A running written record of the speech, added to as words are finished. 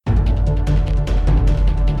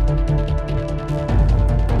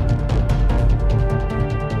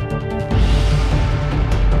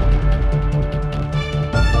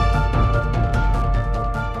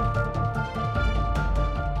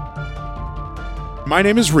My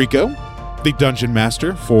name is Rico, the Dungeon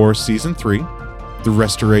Master for Season 3, the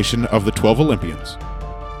restoration of the 12 Olympians.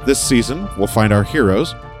 This season, we'll find our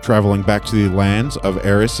heroes traveling back to the lands of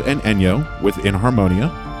Eris and Enyo within Harmonia,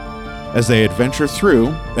 as they adventure through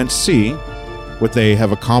and see what they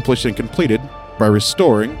have accomplished and completed by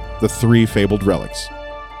restoring the 3 fabled relics,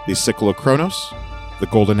 the Sickle of Kronos, the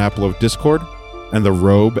Golden Apple of Discord, and the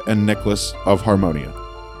Robe and Necklace of Harmonia.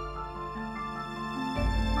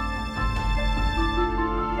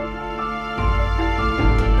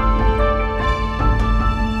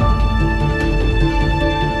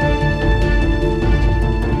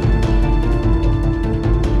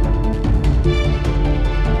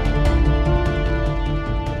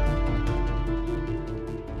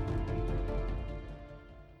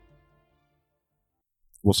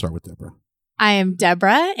 We'll start with Deborah. I am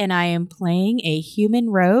Deborah, and I am playing a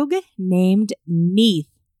human rogue named Neith.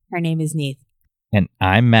 Her name is Neith. And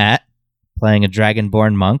I'm Matt, playing a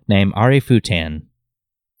dragonborn monk named Ari Futan.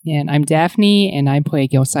 And I'm Daphne, and I play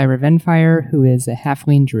Gilcyra Venfire, who is a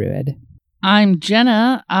halfling druid. I'm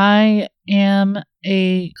Jenna. I am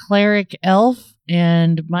a cleric elf,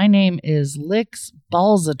 and my name is Lix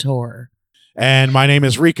Balzator. And my name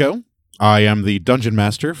is Rico. I am the Dungeon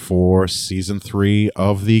Master for Season 3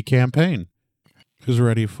 of the campaign. Who's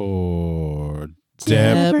ready for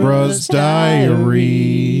Deborah's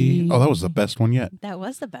Diary? Oh, that was the best one yet. That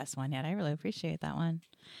was the best one yet. I really appreciate that one.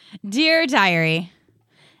 Dear Diary,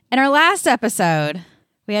 in our last episode,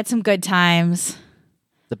 we had some good times.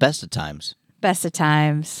 The best of times. Best of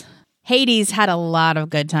times. Hades had a lot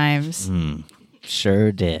of good times.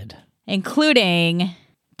 Sure did. Including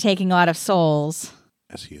taking a lot of souls.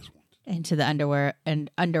 As he is one. Into the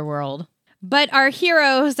underworld. But our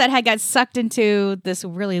heroes that had got sucked into this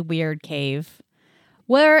really weird cave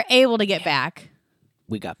were able to get back.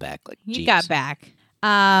 We got back. You got back.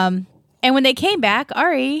 And when they came back,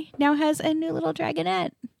 Ari now has a new little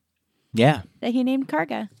dragonette. Yeah. That he named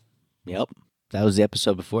Karga. Yep. That was the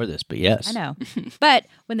episode before this, but yes. I know. But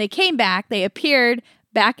when they came back, they appeared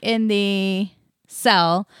back in the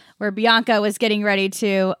cell where Bianca was getting ready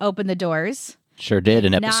to open the doors. Sure did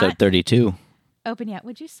in episode 32. Open yet.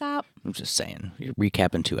 Would you stop? I'm just saying. You're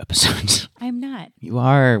recapping 2 episodes. I'm not. You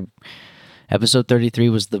are. Episode 33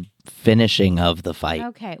 was the finishing of the fight.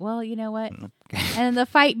 Okay. Well, you know what? And the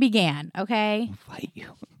fight began, okay? I'll fight you.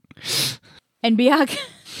 And Bianca...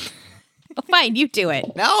 Fine, you do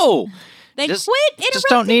it. No! Then just, quit interrupting Just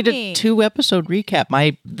don't need me. a 2-episode recap.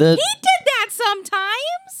 He did that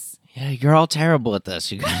sometimes. Yeah, you're all terrible at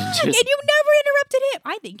this. You Look, and you never interrupted him.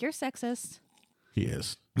 I think you're sexist. He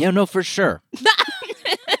is. Yeah, no, for sure.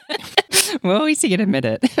 Well, at least he can admit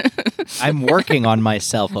it. I'm working on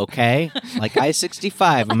myself, okay? Like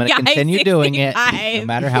I-65, I'm going to continue doing it, no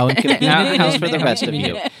matter how inconvenient it is for the rest of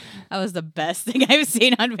you. That was the best thing I've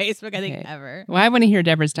seen on Facebook, I think, ever. Well, I want to hear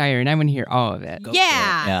Deborah's diary, and I want to hear all of it. Go for it.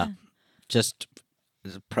 Yeah. Just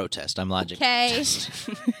as a protest. I'm logic. Okay.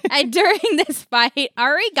 And during this fight,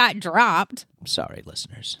 Ari got dropped. Sorry,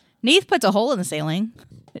 listeners. Neith puts a hole in the ceiling.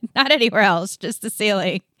 Not anywhere else, just the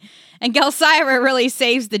ceiling. And Gilcyra really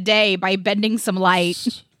saves the day by bending some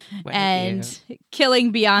light and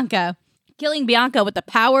killing Bianca. Killing Bianca with the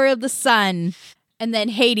power of the sun. And then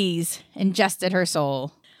Hades ingested her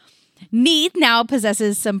soul. Neith now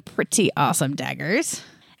possesses some pretty awesome daggers.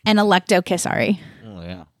 And Electo kiss Ari. Oh,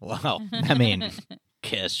 yeah. Wow. I mean,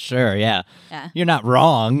 kiss, sure, yeah. You're not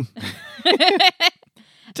wrong.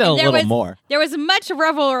 Tell a little more. There was much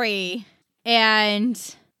revelry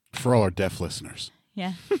and... For all our deaf listeners.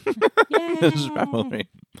 Yeah. This is revelry.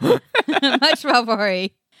 Much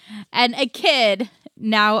revelry. And a kid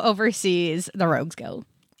now oversees the Rogues Guild.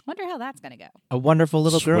 Wonder how that's going to go. A wonderful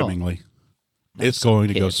little girl. Swimmingly. It's going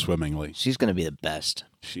to go swimmingly. She's going to be the best.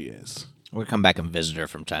 She is. We'll come back and visit her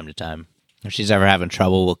from time to time. If she's ever having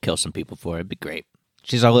trouble, we'll kill some people for her. It'd be great.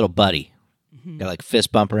 She's our little buddy. Got like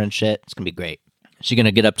fist bumper and shit. It's going to be great. She's going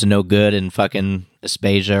to get up to no good in fucking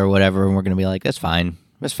Aspasia or whatever, and we're going to be like, that's fine.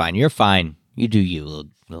 That's fine. You're fine. You do you,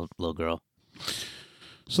 little girl.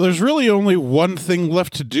 So there's really only one thing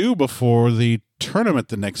left to do before the tournament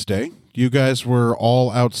the next day. You guys were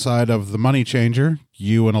all outside of the Money Changer.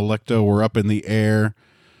 You and Electo were up in the air.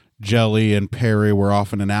 Jelly and Perry were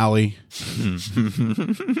off in an alley.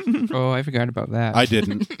 Oh, I forgot about that. I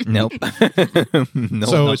didn't. Nope. No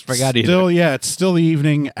so one else forgot either. It's still the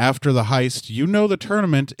evening after the heist. You know the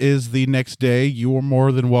tournament is the next day. You are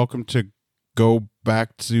more than welcome to go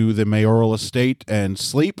back to the mayoral estate and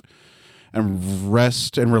sleep and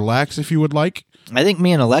rest and relax if you would like. I think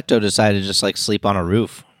me and Electo decided to just like sleep on a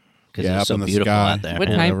roof because Yeah, it's up so in the beautiful sky. out there. What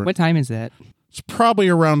Whatever. time? What time is that? It's probably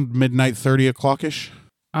around midnight, 30 o'clock-ish.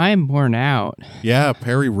 I'm worn out. Yeah,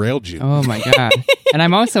 Perry railed you. Oh my god! And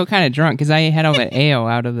I'm also kind of drunk because I had all the ale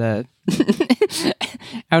out of the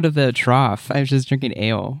out of the trough. I was just drinking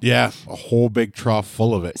ale. Yeah, a whole big trough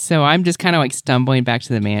full of it. So I'm just kind of like stumbling back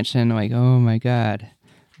to the mansion, like, oh my god,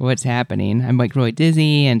 what's happening? I'm like really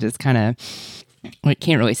dizzy and just kind of like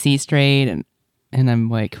can't really see straight, and I'm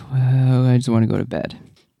like, well, I just want to go to bed.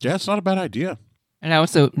 Yeah, it's not a bad idea. And I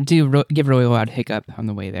also do give a really loud hiccup on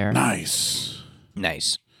the way there. Nice.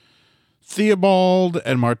 Nice. Theobald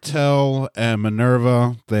and Martel and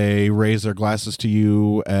Minerva, they raise their glasses to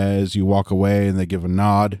you as you walk away, and they give a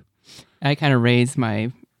nod. I kind of raise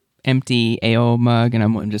my empty ale mug, and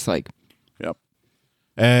I'm just like, Yep.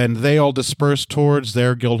 And they all disperse towards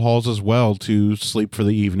their guild halls as well to sleep for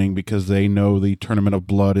the evening because they know the Tournament of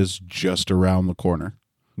Blood is just around the corner.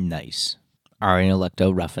 Nice. Ari and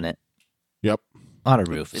Electo roughing it Yep. on a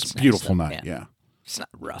roof. It's a nice, beautiful though. night, yeah. It's not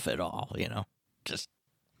rough at all, Just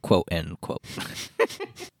quote end quote.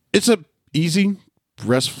 It's a easy,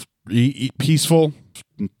 peaceful,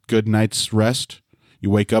 good night's rest. You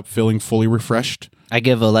wake up feeling fully refreshed. I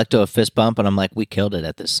give Electo a fist bump, and I'm like, we killed it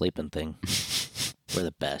at this sleeping thing. We're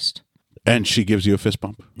the best. And she gives you a fist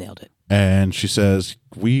bump. Nailed it. And she says,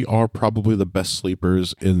 we are probably the best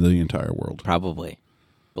sleepers in the entire world. Probably.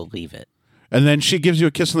 Believe it. And then she gives you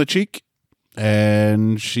a kiss on the cheek.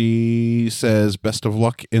 And she says, best of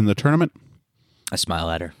luck in the tournament. I smile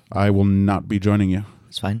at her. I will not be joining you.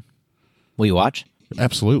 It's fine. Will you watch?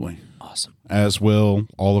 Absolutely. Awesome. As will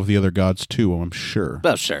all of the other gods too, I'm sure.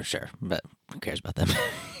 Well, sure. But who cares about them?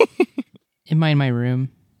 am I in my room?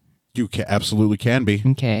 You absolutely can be.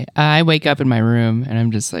 Okay. I wake up in my room, and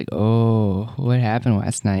I'm just like, oh, what happened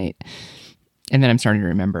last night? And then I'm starting to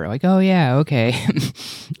remember, like, oh, yeah, okay.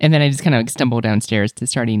 And then I just kind of stumble downstairs to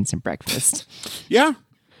start eating some breakfast. Yeah,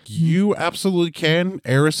 you absolutely can.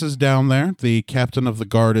 Eris is down there. The captain of the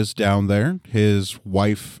guard is down there. His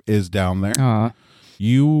wife is down there. Aw.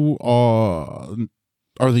 You are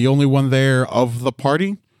the only one there of the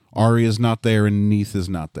party. Ari is not there, and Neith is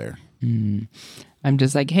not there. I'm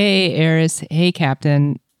just like, hey, Eris, hey,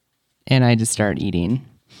 Captain. And I just start eating.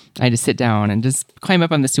 I just sit down and just climb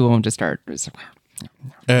up on the stool and just start.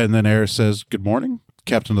 And then Eris says, good morning.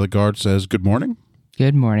 Captain of the guard says, good morning.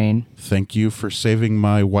 Good morning. Thank you for saving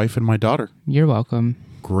my wife and my daughter. You're welcome.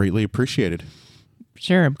 Greatly appreciated.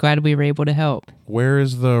 Sure, I'm glad we were able to help. Where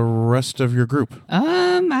is the rest of your group?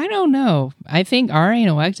 I don't know. I think Ari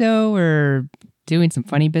and Electo were doing some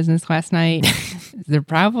funny business last night. They're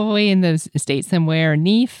probably in the estate somewhere.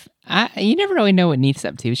 Neith, you never really know what Neith's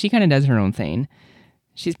up to. She kind of does her own thing.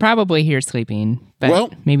 She's probably here sleeping,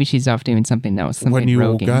 but maybe she's off doing something else. When you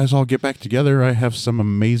roguing. guys all get back together, I have some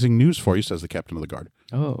amazing news for you, says the captain of the guard.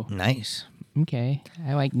 Oh, Nice. okay.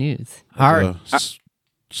 I like news. Ari,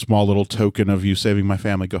 Small little token of you saving my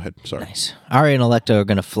family. Go ahead. Sorry. nice. Ari and Electo are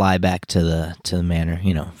gonna fly back to the manor.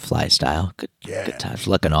 Fly style. Good times.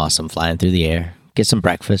 Looking awesome, flying through the air. Get some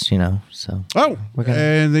breakfast. So Oh,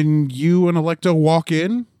 and then you and Electo walk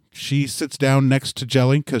in. She sits down next to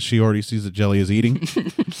Jelly because she already sees that Jelly is eating.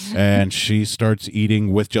 And she starts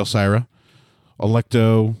eating with Gelsira.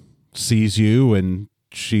 Electo sees you and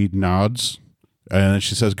she nods. And then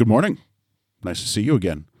she says, good morning. Nice to see you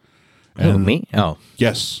again. who, me? Oh,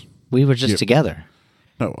 Yes. we were just together.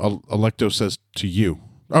 No, Electo says to you.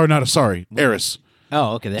 Oh, not sorry. Eris.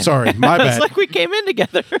 Oh, okay. There. Sorry, my It's bad. like we came in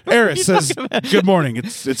together. Eris says, good morning.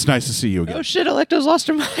 It's nice to see you again. Oh shit! Electo's lost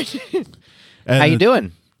her mind. And How you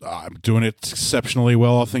doing? I'm doing it exceptionally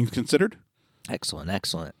well, all things considered. Excellent.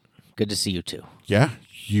 Good to see you too. Yeah.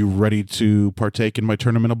 You ready to partake in my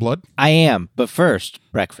Tournament of Blood? I am, but first,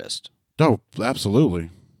 breakfast. Oh, absolutely.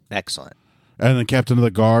 Excellent. And the captain of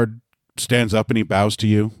the guard stands up and he bows to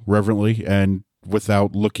you reverently, and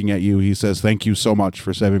without looking at you, he says, thank you so much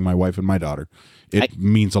for saving my wife and my daughter. It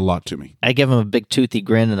means a lot to me. I give him a big toothy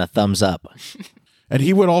grin and a thumbs up. And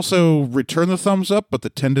he would also return the thumbs up, but the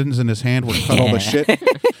tendons in his hand would cut all the shit.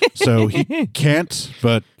 So he can't,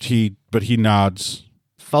 but he nods.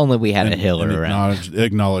 If only we had a hill in around.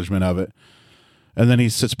 acknowledgement of it. And then he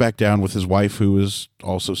sits back down with his wife, who is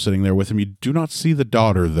also sitting there with him. You do not see the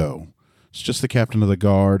daughter, though. It's just the captain of the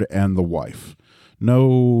guard and the wife.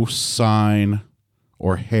 No sign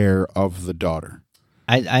or hair of the daughter.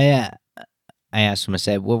 I asked him. I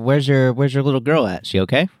said, "Well, where's your little girl at? She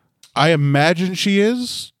okay?" I imagine she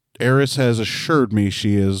is. Eris has assured me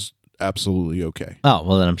she is absolutely okay. Oh,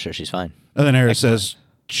 well, then I'm sure she's fine. And then Eris says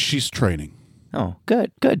she's training. Oh,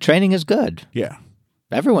 good. Training is good. Yeah.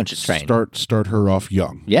 Everyone should train. Start her off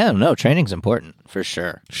young. Yeah, no, training's important for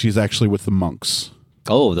sure. She's actually with the monks.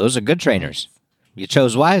 Oh, those are good trainers. You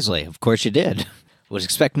chose wisely. Of course you did. Would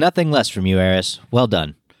expect nothing less from you, Eris. Well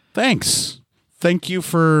done. Thanks. Thank you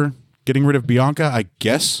for getting rid of Bianca, I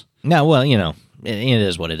guess. No, well, it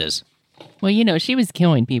is what it is. Well, she was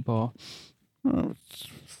killing people.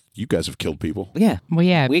 You guys have killed people. Yeah. Well,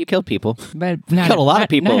 yeah, We kill people. but not killed a lot of not-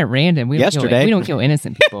 people Not at random. We don't yesterday. we don't kill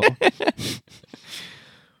innocent people.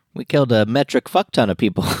 We killed a metric fuck ton of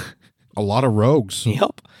people. A lot of rogues.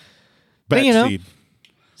 Yep. But, Backseed.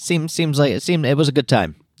 Seems like it was a good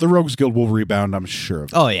time. The Rogues Guild will rebound, I'm sure of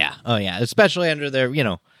it. Oh yeah. Especially under their,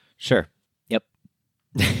 sure. Yep.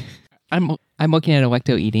 I'm looking at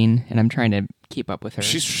Electo eating, and I'm trying to keep up with her.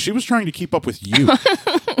 She was trying to keep up with you.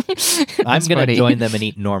 I'm gonna funny. join them and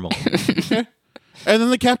eat normal. And then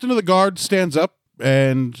the captain of the guard stands up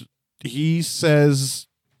and he says,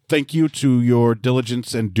 "Thank you to your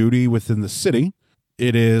diligence and duty within the city.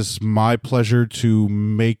 It is my pleasure to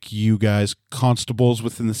make you guys constables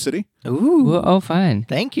within the city. Ooh. Oh, fun.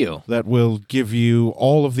 Thank you. That will give you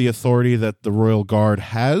all of the authority that the Royal Guard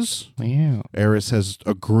has. Wow. Eris has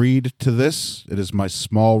agreed to this. It is my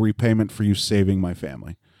small repayment for you saving my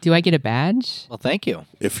family. Do I get a badge? Well, thank you.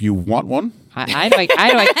 If you want one, I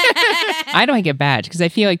don't get a badge because I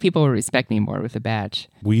feel like people will respect me more with a badge.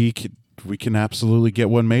 we can absolutely get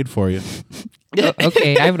one made for you."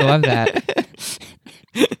 Okay, I would love that.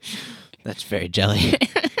 That's very jelly.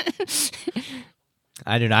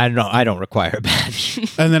 I don't require a badge.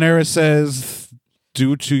 And then Eris says,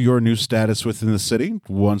 "Due to your new status within the city,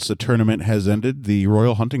 once the tournament has ended, the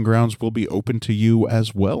Royal Hunting Grounds will be open to you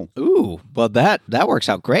as well, Ooh, well that works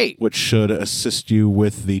out great. which should assist you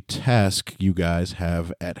with the task you guys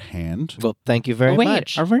have at hand." Well, thank you very Wait,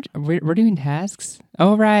 much. we're doing tasks?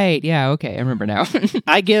 Oh, right. Yeah, okay. I remember now.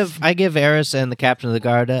 I give Eris and the captain of the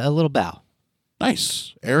guard a little bow.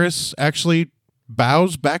 Nice. Eris actually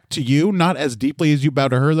bows back to you, not as deeply as you bow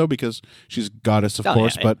to her, though, because she's goddess, of Oh,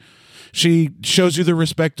 course, yeah. but she shows you the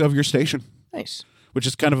respect of your station, Nice. which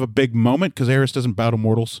is kind of a big moment because Eris doesn't bow to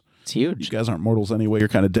mortals. It's You huge. guys aren't mortals anyway. You're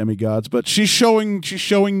kind of demigods, but she's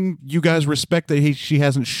showing you guys respect that she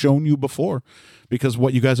hasn't shown you before because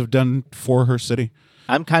what you guys have done for her city.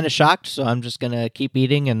 I'm kind of shocked, so I'm just gonna keep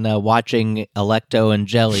eating and watching Electo and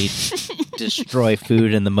Jelly destroy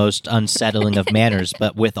food in the most unsettling of manners,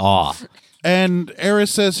 but with awe. And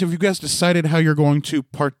Eris says, "Have you guys decided how you're going to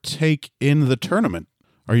partake in the tournament?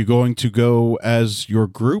 Are you going to go as your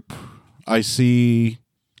group? I see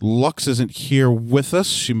Lux isn't here with us.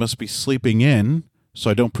 She must be sleeping in, so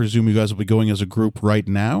I don't presume you guys will be going as a group right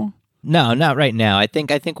now." No, not right now. I think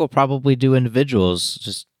we'll probably do individuals.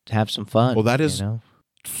 Just have some fun. Well, that is- you know?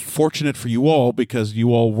 Fortunate for you all because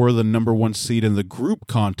you all were the number one seed in the group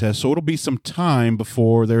contest, so it'll be some time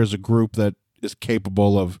before there's a group that is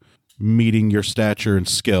capable of meeting your stature and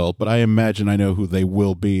skill, but I imagine I know who they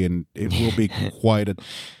will be, and it will be quite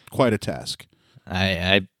a task.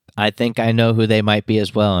 I think I know who they might be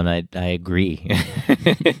as well, and I agree.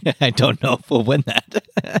 I don't know if we'll win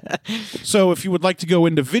that. So if you would like to go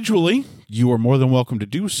individually, you are more than welcome to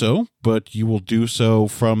do so, but you will do so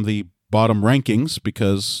from the bottom rankings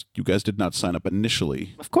because you guys did not sign up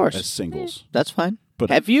initially Of course, as singles. that's fine. But-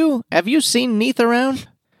 Have you seen Neath around?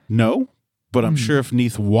 No, but I'm sure if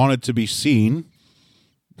Neath wanted to be seen,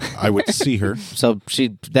 I would see her. So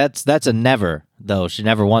that's a never though. She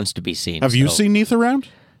never wants to be seen. Have you so- seen Neath around?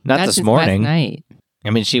 Not That's this just morning. Last night. I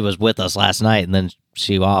mean, she was with us last night, and then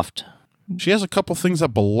she offed. She has a couple things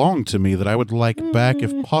that belong to me that I would like back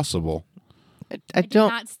if possible. I don't.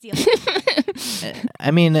 Not steal. I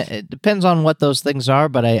mean, it depends on what those things are,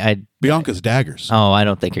 but I Bianca's daggers. I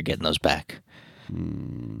don't think you're getting those back.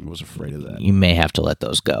 I was afraid of that. You may have to let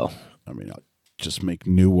those go. I mean, I'll just make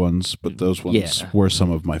new ones, but those ones Yeah. were some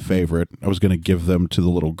of my favorite. I was going to give them to the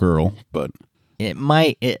little girl, but It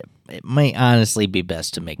might honestly be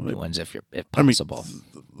best to make new ones if possible.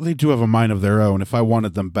 they do have a mind of their own. If I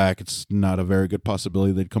wanted them back, it's not a very good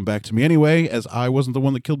possibility they'd come back to me anyway, as I wasn't the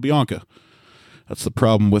one that killed Bianca. That's the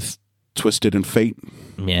problem with Twisted and Fate,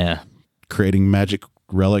 Yeah. creating magic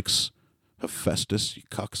relics. Hephaestus, you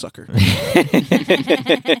cocksucker.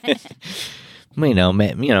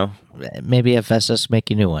 Maybe Hephaestus make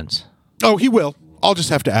you new ones. Oh, he will. I'll just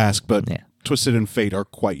have to ask, but Yeah. Twisted and Fate are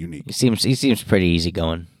quite unique. He seems pretty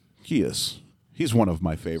easygoing. He is. He's one of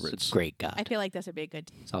my favorites. Great guy. I feel like this would be a good.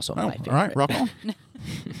 It's also Oh, my favorite. all right, rock on.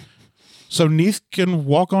 So Neath can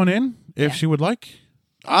walk on in if she would like.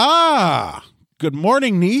 Ah, good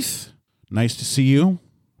morning, Neath. Nice to see you.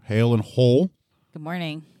 Hale and whole. Good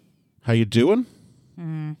morning. How you doing?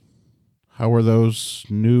 How are those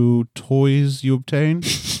new toys you obtained?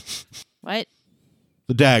 What?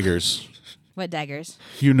 The daggers. What daggers?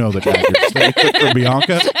 You know the daggers. That you took from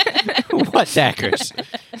Bianca. What daggers?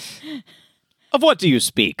 Of what do you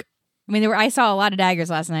speak? I mean, I saw a lot of daggers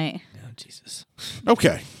last night. Oh, Jesus.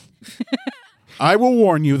 Okay. I will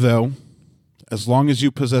warn you, though, as long as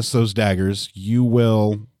you possess those daggers, you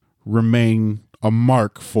will remain a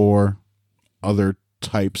mark for other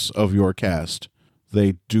types of your cast.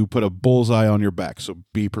 They do put a bullseye on your back, so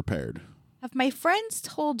be prepared. Have my friends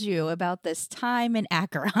told you about this time in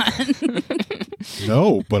Acheron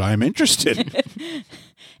No, but I'm interested.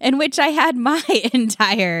 in which I had my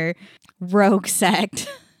entire rogue sect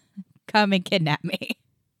come and kidnap me?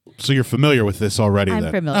 So you're familiar with this already, I'm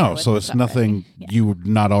then? familiar Oh, with so this it's nothing already. Yeah. you're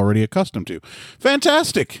not already accustomed to.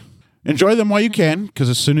 Fantastic. Enjoy them while you can, because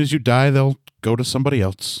as soon as you die, they'll go to somebody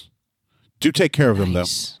else. Do take care of them, though.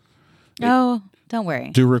 Nice. Oh, don't worry.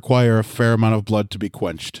 Do require a fair amount of blood to be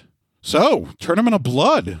quenched. So, Tournament of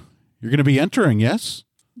Blood. You're going to be entering, yes?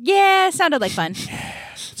 Yeah, sounded like fun.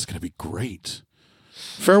 It's going to be great.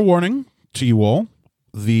 Fair warning to you all.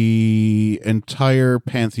 The entire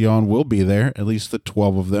Pantheon will be there, at least the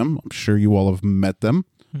 12 of them. I'm sure you all have met them.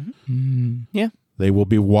 Yeah. They will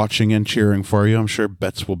be watching and cheering for you. I'm sure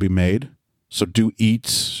bets will be made. So do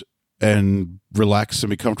eat and relax and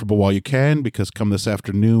be comfortable while you can, because come this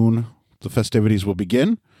afternoon, the festivities will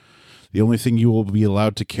begin. The only thing you will be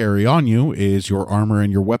allowed to carry on you is your armor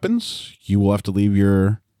and your weapons. You will have to leave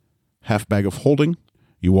your half bag of holding.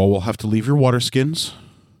 You all will have to leave your water skins.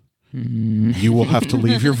 You will have to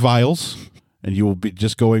leave your vials. And you will be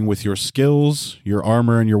just going with your skills, your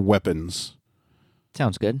armor, and your weapons.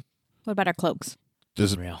 Sounds good. What about our cloaks?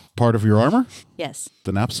 Is it Real. part of your armor? Yes.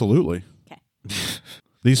 Then absolutely. Okay.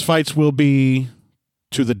 These fights will be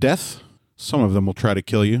to the death. Some of them will try to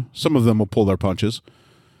kill you. Some of them will pull their punches.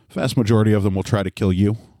 Vast majority of them will try to kill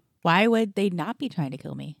you. Why would they not be trying to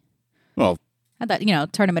kill me? Well, I thought,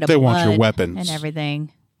 tournament of They blood want your weapons. and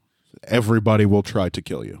everything. everybody will try to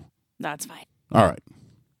kill you. That's fine. All right.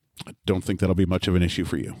 I don't think that'll be much of an issue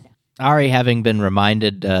for you. Ari, having been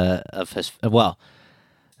reminded of his,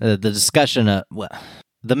 the discussion of,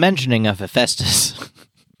 the mentioning of Hephaestus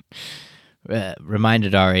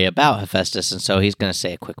reminded Ari about Hephaestus, and so he's going to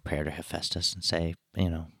say a quick prayer to Hephaestus and say,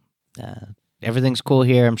 everything's cool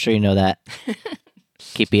here. I'm sure you know that.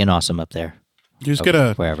 Keep being awesome up there. He's going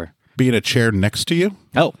to Wherever. be in a chair next to you.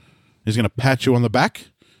 Oh, He's going to pat you on the back.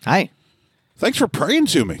 hi. Thanks for praying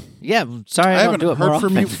to me. Yeah, sorry I, I don't do haven't it more heard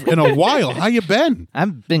from often. you in a while. How you been?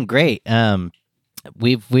 I've been great.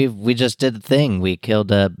 We just did the thing. We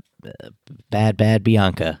killed a bad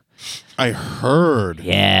Bianca. I heard.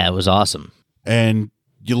 Yeah, it was awesome. And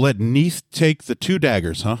you let Neith take the 2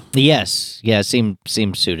 daggers, huh? Yes, yeah, seemed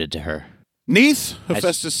suited to her. Neith,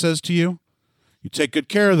 Hephaestus says to you, you take good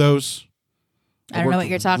care of those. I don't know worked what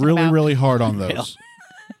you're talking really, about. really hard on those.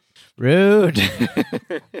 Rude.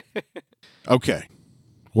 Okay.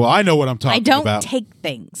 Well, I know what I'm talking I don't about. take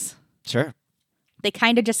things. Sure. They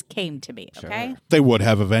kind of just came to me, okay? Sure. They would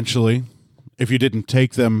have eventually. If you didn't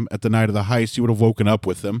take them at the night of the heist, you would have woken up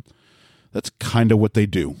with them. That's kind of what they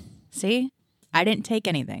do. See? I didn't take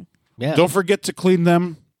anything. Yeah. Don't forget to clean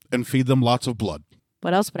them and feed them lots of blood.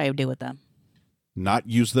 What else would I do with them? Not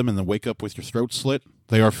use them and then wake up with your throat slit.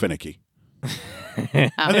 They are finicky.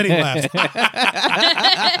 And then he laughs.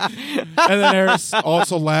 And then Eris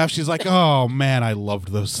also laughs. She's like, oh, man, I loved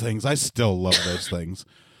those things. I still love those things.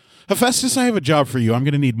 Hephaestus, I have a job for you. I'm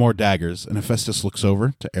going to need more daggers. And Hephaestus looks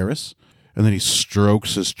over to Eris, and then he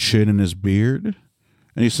strokes his chin and his beard,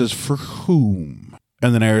 and he says, for whom?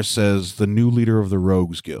 And then Eris says, the new leader of the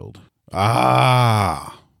Rogues Guild.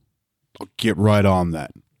 Ah, I'll get right on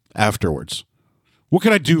that afterwards. What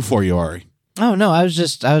can I do for you, Ari? Oh no, I was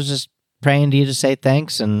just praying to you to say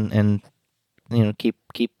thanks and keep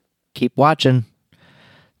watching.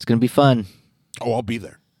 It's gonna be fun. Oh, I'll be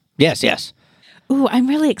there. Yes. Ooh, I'm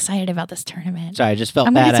really excited about this tournament. Sorry, I just felt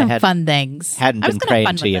I'm gonna bad. get some I fun things. hadn't I was been gonna have praying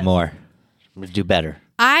fun to with you this. more. Would do better.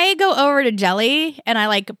 I go over to Jelly and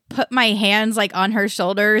I put my hands on her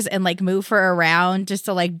shoulders and move her around just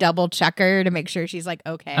to double check her to make sure she's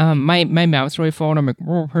okay. My mouth's really full, and I'm like,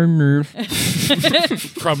 oh, her nerve.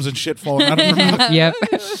 Crumbs and shit falling out of her mouth. Yep.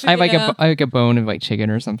 I have a bone of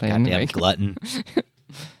chicken or something. Goddamn Like, glutton.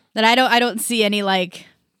 That I don't see any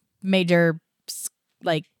major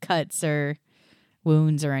cuts or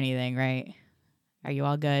wounds or anything, right? Are you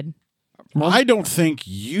all good? I don't think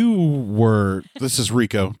you were. This is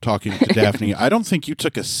Rico talking to Daphne. I don't think you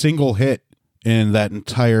took a single hit in that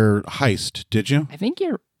entire heist, did you? I think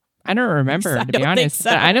you're. I don't remember, I to be don't think honest.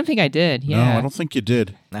 so. But I don't think I did. Yeah. No, I don't think you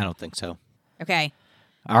did. I don't think so. Okay.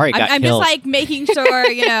 Ari got I'm killed. just making sure,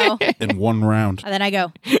 In one round. And then I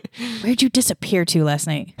go, where'd you disappear to last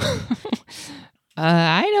night?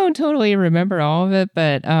 I don't totally remember all of it,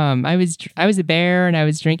 but I was a bear and I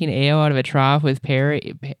was drinking ale out of a trough with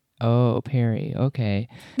Perry. Oh, Perry. Okay.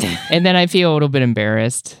 And then I feel a little bit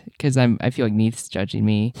embarrassed because I feel like Neith's judging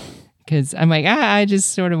me because I'm like, I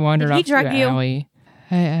just sort of wandered Did he off to drug the you? alley.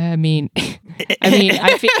 I mean,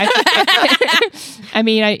 I feel.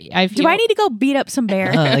 Do I need to go beat up some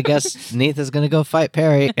bear? I guess Neith is gonna go fight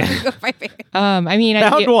Perry. Go fight bear. I mean, I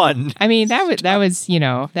Found feel, one. I mean, that was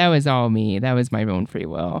that was all me. That was my own free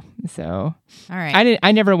will. So All right.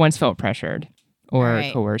 I never once felt pressured or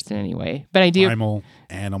Right. coerced in any way. But I do. Primal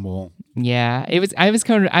animal. Yeah, I was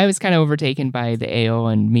kind of overtaken by the ale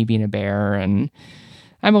and me being a bear, and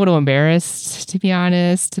I'm a little embarrassed to be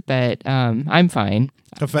honest. But I'm fine.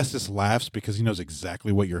 Hephaestus laughs because he knows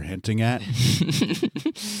exactly what you're hinting at.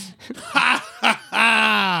 Ha ha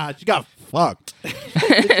ha! She got fucked.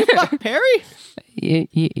 Fuck Perry.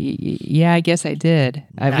 Yeah, I guess I did.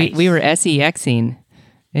 Nice. We were SEXing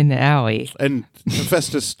in the alley. And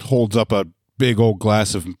Hephaestus holds up a big old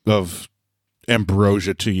glass of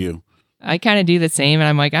ambrosia to you. I kind of do the same, and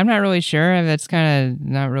I'm like, I'm not really sure. That's kind of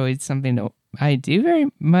not really something that I do very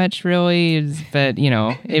much, really. But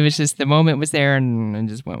it was just the moment was there, and I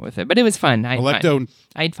just went with it. But it was fun. Alecto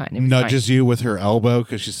I'd fine. It was nudges you with her elbow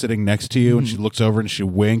because she's sitting next to you, and she looks over and she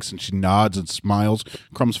winks and she nods and smiles.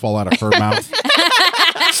 Crumbs fall out of her mouth.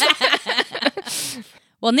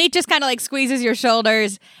 Well, Neat just kind of like squeezes your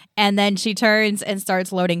shoulders, and then she turns and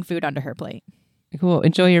starts loading food onto her plate. fine. Cool.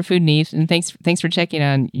 Enjoy your food, Neith, and thanks for checking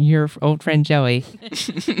on your old friend Joey.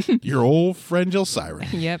 Your old friend Jelsira.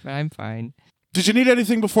 Yep, I'm fine. Did you need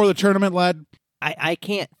anything before the tournament, lad? I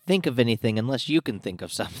can't think of anything unless you can think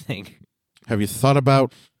of something. Have you thought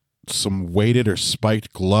about some weighted or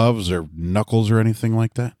spiked gloves or knuckles or anything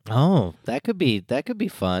like that? Oh, that could be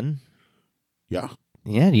fun. Yeah.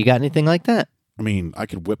 Yeah, you got anything like that? I mean, I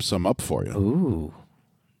could whip some up for you. Ooh,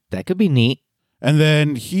 that could be neat. And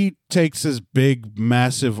then he takes his big,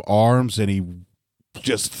 massive arms and he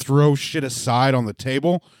just throws shit aside on the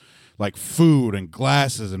table, like food and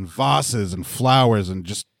glasses and vases and flowers and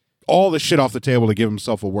just all the shit off the table to give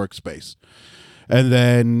himself a workspace. And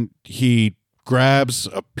then he grabs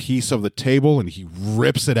a piece of the table and he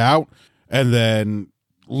rips it out and then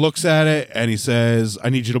looks at it and he says, I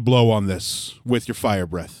need you to blow on this with your fire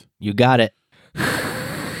breath. You got it.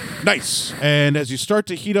 Nice. And as you start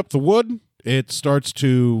to heat up the wood, it starts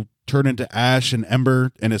to turn into ash and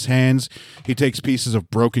ember in his hands. He takes pieces of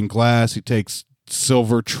broken glass. He takes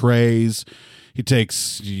silver trays. He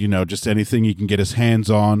takes, just anything he can get his hands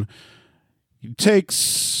on. He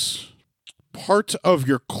takes part of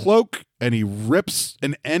your cloak and he rips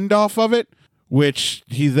an end off of it, which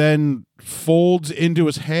he then folds into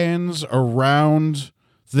his hands around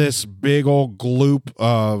this big old gloop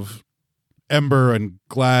of ember and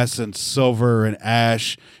glass and silver and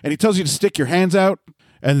ash, and he tells you to stick your hands out,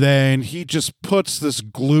 and then he just puts this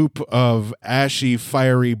gloop of ashy,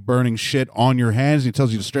 fiery, burning shit on your hands. He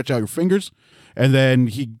tells you to stretch out your fingers, and then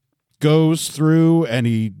he goes through and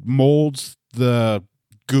he molds the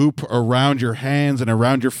goop around your hands and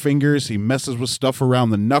around your fingers. He messes with stuff around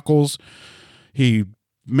the knuckles. He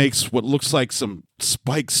makes what looks like some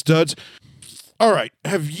spike studs. All right,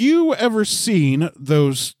 have you ever seen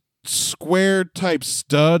those square type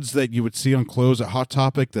studs that you would see on clothes at Hot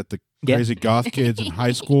Topic that the Yeah. crazy goth kids in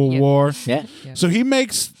high school Yeah. wore? Yeah. So he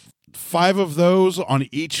makes 5 of those on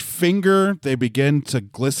each finger. They begin to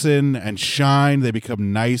glisten and shine. They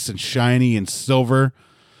become nice and shiny and silver.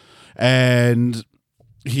 And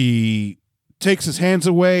he takes his hands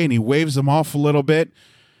away and he waves them off a little bit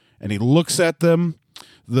and he looks at them.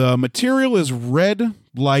 The material is red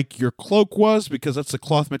like your cloak was because that's the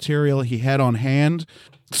cloth material he had on hand.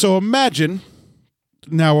 So imagine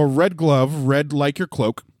now a red glove, red like your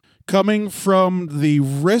cloak, coming from the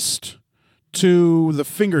wrist to the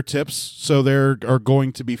fingertips. So there are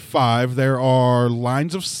going to be 5. There are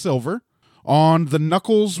lines of silver. On the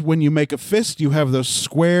knuckles, when you make a fist, you have those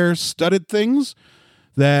square studded things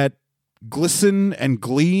that glisten and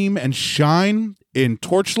gleam and shine in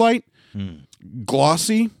torchlight.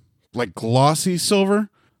 Glossy, like glossy silver.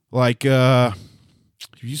 Like, you've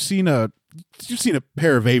seen a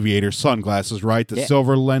pair of aviator sunglasses, right? The Yeah.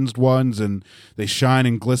 silver lensed ones, and they shine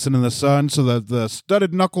and glisten in the sun. So the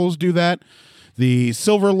studded knuckles do that. The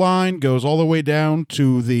silver line goes all the way down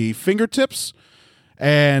to the fingertips,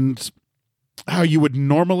 and how you would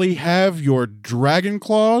normally have your dragon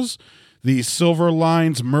claws, the silver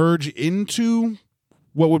lines merge into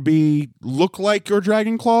what would look like your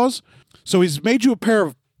dragon claws. So he's made you a pair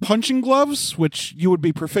of punching gloves, which you would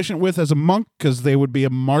be proficient with as a monk because they would be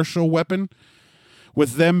a martial weapon,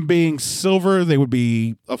 With them being silver, they would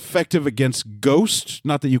be effective against Ghost.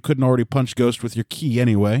 Not that you couldn't already punch Ghost with your key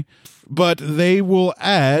anyway. But they will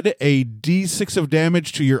add a d6 of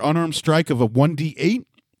damage to your unarmed strike of a 1d8.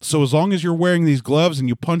 So as long as you're wearing these gloves and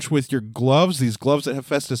you punch with your gloves, these gloves that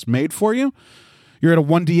Hephaestus made for you, you're at a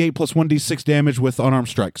 1d8 plus 1d6 damage with unarmed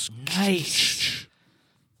strikes. Nice.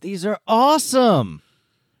 These are awesome.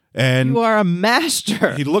 And You are a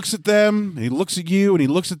master. he looks at them, he looks at you, and he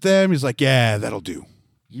looks at them. He's like, yeah, that'll do.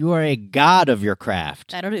 You are a god of your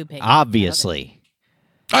craft. That'll do, Piggy. Obviously.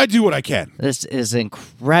 I do what I can, This is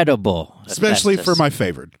incredible. especially Hephaestus. for my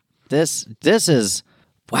favorite. This is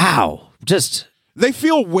wow. Just They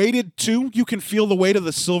feel weighted, too. You can feel the weight of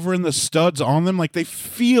the silver and the studs on them. Like, they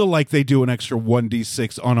feel like they do an extra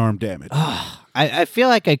 1d6 unarmed damage. I feel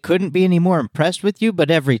like I couldn't be any more impressed with you, but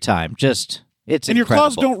every time, just it's and your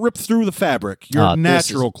incredible. claws don't rip through the fabric. Your Oh,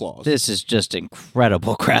 natural claws. This is just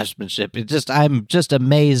incredible craftsmanship. I'm just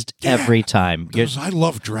amazed every time. Because I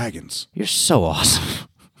love dragons. You're so awesome.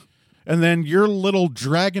 And then your little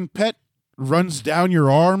dragon pet runs down your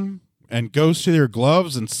arm and goes to your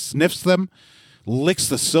gloves and sniffs them, licks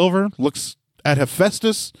the silver, looks at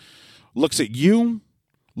Hephaestus, looks at you,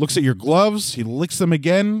 looks at your gloves, he licks them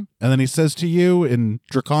again, and then he says to you in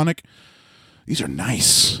Draconic, "These are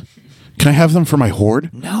nice. Can I have them for my hoard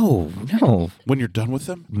No. when you're done with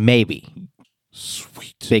them?" Maybe.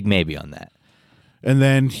 Sweet. Big maybe on that. And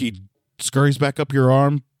then he scurries back up your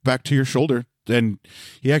arm, back to your shoulder, and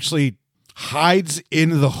he actually hides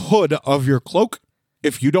in the hood of your cloak.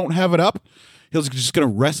 If you don't have it up, he's just going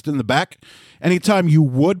to rest in the back. Anytime you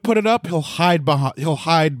would put it up, he'll hide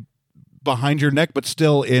behind your neck, but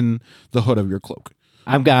still in the hood of your cloak.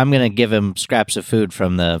 I'm gonna give him scraps of food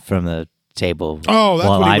from the table. Oh, that's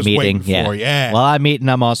while what he I'm was eating. waiting for, yeah. While I'm eating,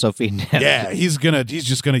 I'm also feeding him. Yeah, he's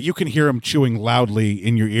just gonna. You can hear him chewing loudly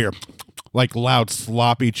in your ear, like loud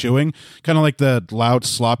sloppy chewing, kind of like the loud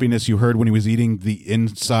sloppiness you heard when he was eating the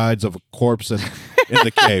insides of a corpse in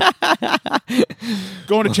the cave.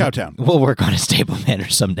 Going to Chowtown. We'll work on his table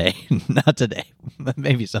manners someday. Not today, but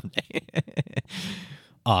maybe someday.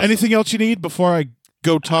 Awesome. Anything else you need before I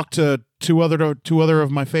go talk to two other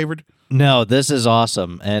of my favorite? No, this is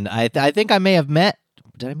awesome, and I think I may have met.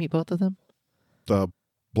 Did I meet both of them?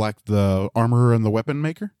 The armorer and the weapon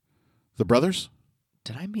maker, the brothers.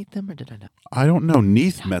 Did I meet them or did I not? I don't know.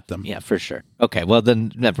 Neith met them. Yeah, for sure. Okay, well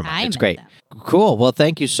then, never mind. I It's met great. them. Cool. Well,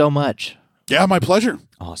 thank you so much. Yeah, my pleasure.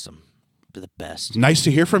 Awesome. You're the best. Nice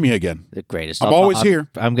to hear from you again. The greatest. I'm always here.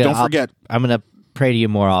 Don't forget. I'm gonna pray to you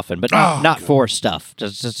more often, but not for stuff.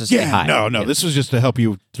 Just to say hi. No. Yeah. This was just to help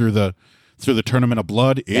you through the tournament of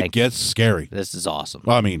blood. It Thank gets scary. This is awesome.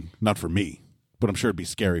 Well, I mean, not for me, but I'm sure it'd be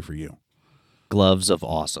scary for you. Gloves of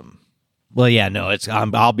awesome. Well, yeah, no,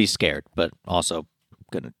 I'll be scared, but also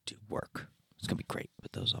gonna do work. It's gonna be great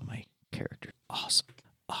with those on my character. Awesome.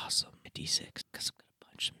 A D6, because I'm gonna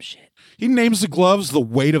punch some shit. He names the gloves the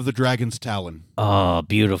weight of the dragon's talon. Oh,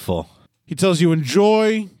 beautiful. He tells you,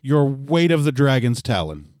 enjoy your weight of the dragon's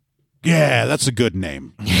talon. Yeah, that's a good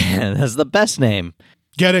name. Yeah, that's the best name.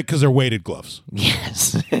 Get it? Because they're weighted gloves.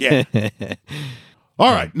 Yes. Yeah.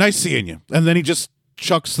 All right, nice seeing you. And then he just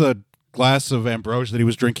chucks the glass of ambrosia that he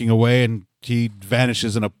was drinking away, and he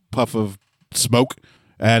vanishes in a puff of smoke,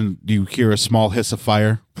 and you hear a small hiss of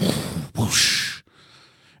fire. Whoosh.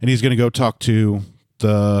 And he's going to go talk to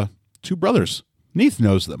the two brothers. Neith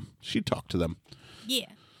knows them. She talked to them. Yeah.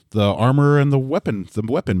 The armorer and the weapon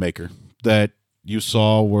maker that you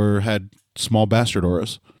saw had small bastard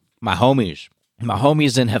auras. My homies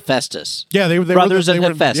in Hephaestus. Yeah, they Brothers were in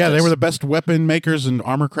Hephaestus. Yeah, they were the best weapon makers and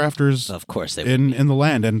armor crafters Of course they were. in the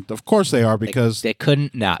land, and of course they are because They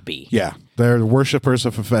couldn't not be. yeah, they're worshippers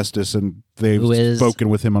of Hephaestus, and they've Who is- spoken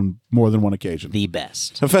with him on more than one occasion. The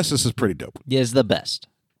best. Hephaestus is pretty dope. He is the best.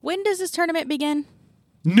 When does this tournament begin?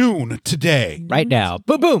 Noon today. Right now.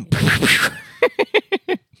 Boom, boom.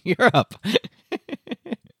 You're up.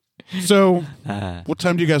 So, what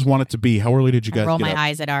time do you guys want it to be? How early did you guys Roll get my up?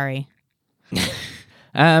 eyes at Ari.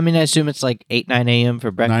 I mean, I assume it's like 8, 9 a.m. for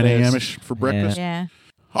breakfast. 9 a.m.-ish for breakfast? Yeah.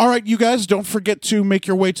 All right, you guys, don't forget to make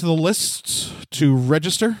your way to the list to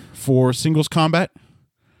register for singles combat.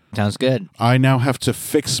 Sounds good. I now have to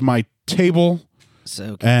fix my table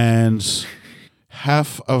So and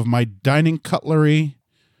half of my dining cutlery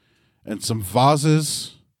and some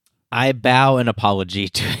vases. I bow an apology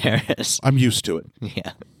to Harris. I'm used to it.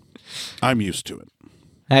 Yeah. I'm used to it.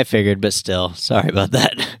 I figured, but still, sorry about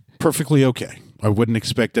that. Perfectly okay. I wouldn't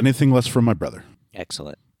expect anything less from my brother.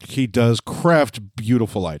 Excellent. He does craft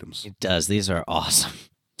beautiful items. It does. These are awesome.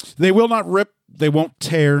 They will not rip. They won't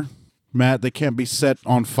tear, Matt. They can't be set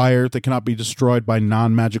on fire. They cannot be destroyed by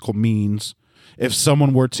non-magical means. If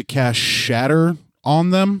someone were to cast Shatter on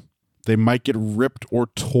them, they might get ripped or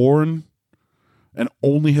torn, and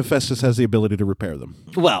only Hephaestus has the ability to repair them.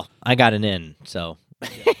 Well, I got an in, so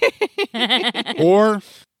Or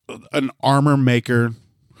an armor maker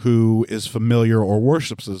who is familiar or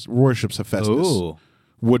worships Hephaestus ooh.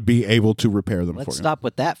 would be able to repair them Let's for you. stop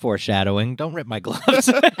with that foreshadowing. Don't rip my gloves.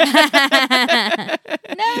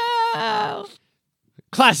 No.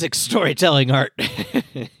 Classic storytelling art.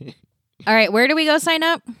 All right, where do we go sign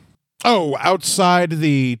up? Oh, outside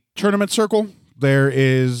the tournament circle, there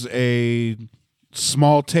is a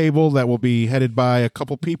small table that will be headed by a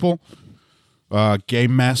couple people,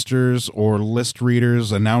 game masters or list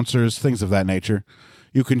readers, announcers, things of that nature.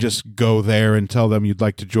 You can just go there and tell them you'd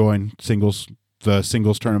like to join the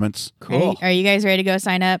singles tournaments. Cool. Are you guys ready to go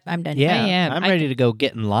sign up? I'm done. Yeah, I am. I'm ready to go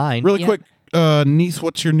get in line. Really Yeah. quick, Neith,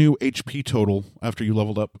 what's your new HP total after you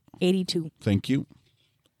leveled up? 82. Thank you.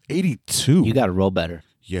 82. You got to roll better.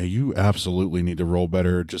 Yeah, you absolutely need to roll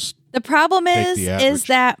better. Just The problem Take is the average.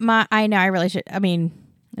 that I know I really should. I mean,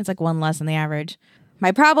 it's like one less than the average.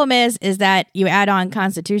 My problem is that you add on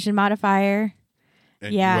Constitution modifier.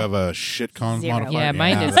 and Yeah. you have a shit con 0. modifier. Yeah,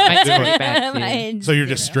 mine is that's really it. bad too. Mine's So you're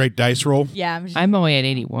just 0. straight dice roll. Yeah, I'm only at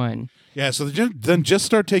 81. Yeah. So then just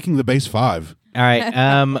start taking the base 5. All right.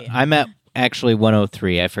 I'm at actually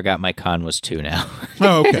 103. I forgot my con was 2 now.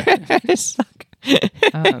 Oh, okay. I suck.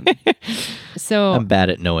 So I'm bad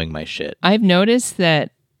at knowing my shit. I've noticed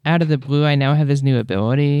that out of the blue, I now have this new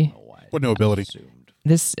ability. What new ability?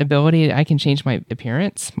 This ability, I can change my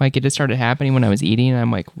appearance. Like it just started happening when I was eating, and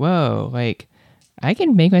I'm like, whoa, like I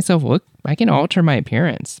can make myself look. I can alter my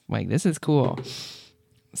appearance. Like this is cool.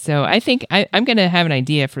 So I think I'm gonna have an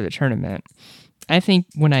idea for the tournament. I think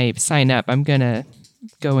when I sign up, I'm gonna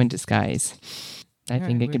go in disguise. I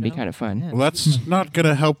think it can be kind of fun. Well, that's not going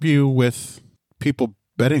to help you with people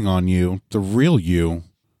betting on you, the real you.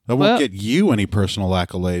 That won't Well- get you any personal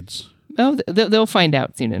accolades. Oh, they'll find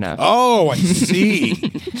out soon enough. Oh, I see.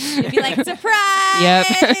 Be like, surprise!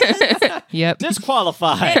 Yep. Yep.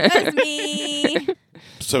 Disqualified. It was me.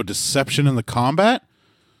 So deception in the combat?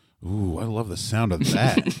 Ooh, I love the sound of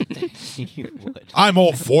that. You would. I'm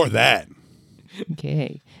all for that.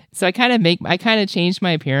 Okay. So I kind of changed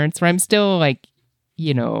my appearance where I'm still like,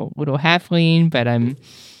 little halfling, but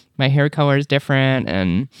my hair color is different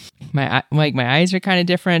and my eyes are kind of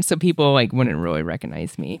different. So people like wouldn't really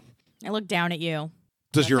recognize me. I look down at you.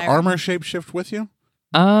 Does your armor shapeshift with you?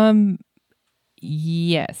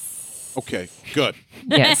 Yes. Okay, good.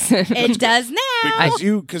 Yes. It does now.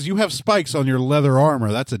 Because you have spikes on your leather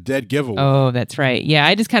armor. That's a dead giveaway. Oh, that's right. Yeah.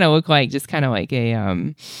 I just kind of look like a,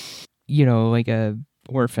 like a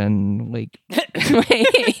orphan, like,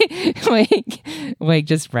 like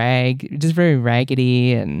just very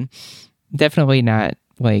raggedy and definitely not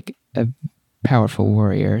like a powerful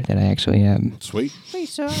warrior that I actually am. Sweet.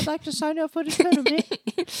 Please, sir, I'd like to sign up for the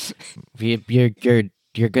tournament.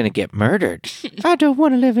 You're gonna get murdered. I don't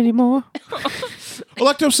want to live anymore.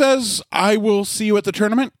 Electo says, I will see you at the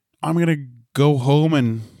tournament. I'm going to go home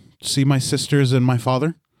and see my sisters and my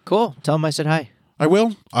father. Cool. Tell him I said hi. I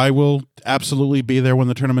will. I will absolutely be there when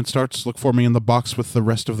the tournament starts. Look for me in the box with the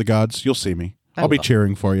rest of the gods. You'll see me. I'll be will.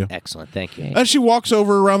 cheering for you. Excellent. Thank you. And she walks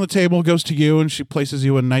over around the table, goes to you, and she places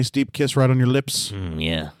you a nice deep kiss right on your lips.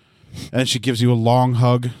 Yeah, And she gives you a long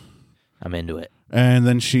hug. I'm into it. And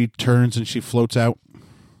then she turns and she floats out.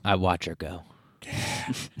 I watch her go.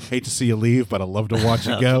 Hate to see you leave, but I love to watch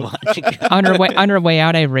you go. on her way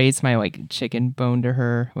out, I raised my like chicken bone to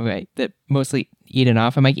her, that mostly eaten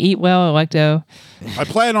off. I'm like, eat well, Electo. I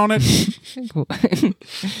plan on it. Cool.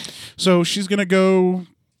 So she's going to go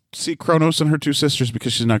see Kronos and her 2 sisters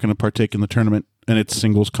because she's not going to partake in the tournament, and it's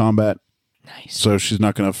singles combat. Nice. So she's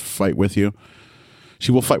not going to fight with you.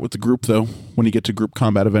 She will fight with the group, though, when you get to group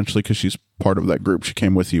combat eventually, because she's part of that group. She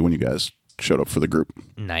came with you when you guys showed up for the group.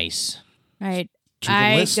 Nice. All right. To the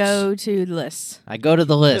I lists. go to the list. I go to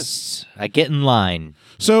the lists. I get in line.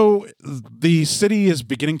 So the city is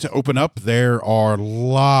beginning to open up. There are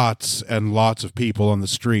lots and lots of people on the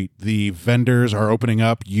street. The vendors are opening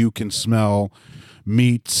up. You can smell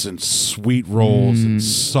meats and sweet rolls and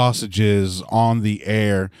sausages on the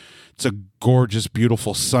air. It's a gorgeous,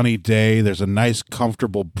 beautiful, sunny day. There's a nice,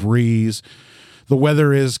 comfortable breeze. The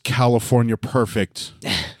weather is California perfect,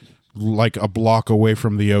 like a block away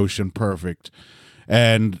from the ocean perfect.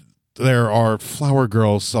 And there are flower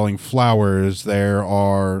girls selling flowers. There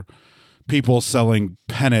are people selling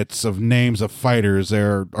pennants of names of fighters.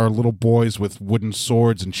 There are little boys with wooden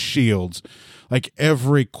swords and shields. Like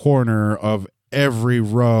every corner of every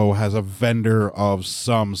row has a vendor of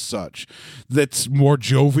some such that's more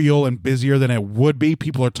jovial and busier than it would be.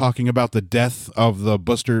 People are talking about the death of the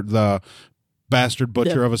bastard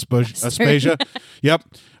butcher of Aspasia. Yep.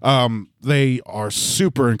 They are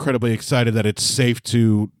super incredibly excited that it's safe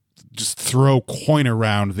to just throw coin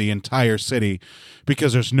around the entire city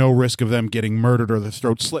because there's no risk of them getting murdered or their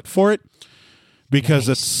throat slit for it, because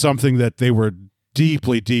it's something that they were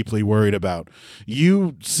deeply, deeply worried about.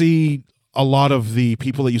 You see a lot of the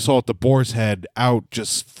people that you saw at the Boar's Head out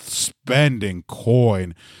just spending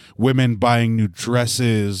coin, women buying new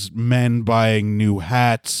dresses, men buying new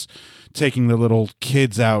hats, taking their little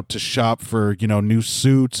kids out to shop for, new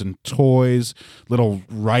suits and toys, little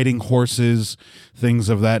riding horses, things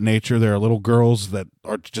of that nature. There are little girls that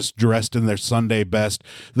are just dressed in their Sunday best.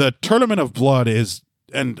 The Tournament of Blood is,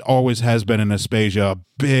 and always has been in Aspasia, a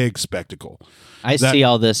big spectacle. I see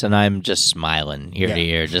all this and I'm just smiling ear to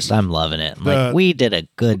ear. Just, I'm loving it. I'm like, we did a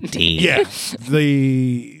good team. Yeah.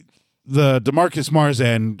 The DeMarcus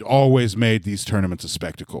Marzan always made these tournaments a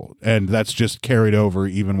spectacle, and that's just carried over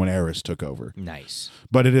even when Eris took over. Nice.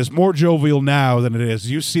 But it is more jovial now than it is.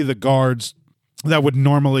 You see the guards that would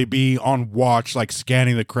normally be on watch, like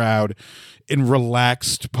scanning the crowd in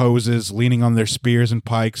relaxed poses, leaning on their spears and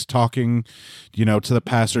pikes, talking, to the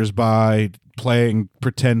passersby, playing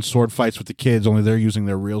pretend sword fights with the kids, only they're using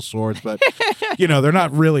their real swords, but they're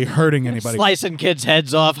not really hurting anybody. Slicing kids'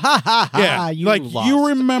 heads off. Ha ha ha. Yeah, you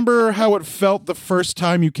remember how it felt the first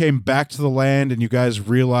time you came back to the land and you guys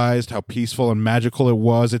realized how peaceful and magical it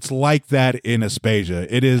was. It's like that in Aspasia.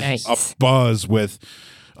 It is a buzz with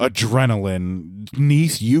adrenaline.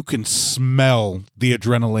 Neith, you can smell the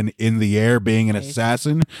adrenaline in the air. Being an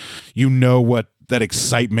assassin, you know what that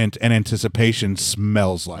excitement and anticipation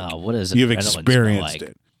smells like. Oh, what is it? You've experienced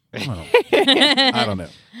it. Well, I don't know.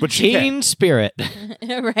 But she Teen spirit.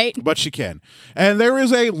 Right. But she can. And there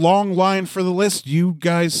is a long line for the list. You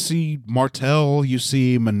guys see Martel, you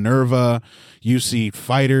see Minerva, you see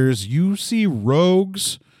fighters, you see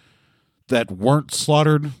rogues that weren't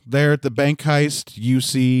slaughtered there at the bank heist. You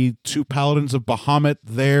see 2 paladins of Bahamut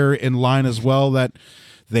there in line as well that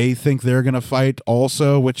they think they're going to fight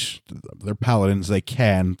also, which they're paladins. They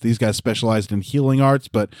can. These guys specialized in healing arts,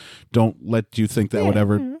 but don't let you think that would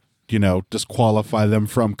ever, disqualify them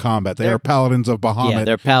from combat. They're paladins of Bahamut. Yeah,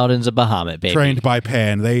 they're paladins of Bahamut, baby. Trained by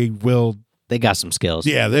Pan. They got some skills.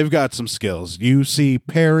 Yeah, they've got some skills. You see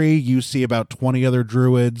Perry. You see about 20 other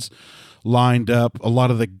druids lined up. A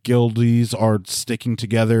lot of the guildies are sticking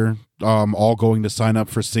together, all going to sign up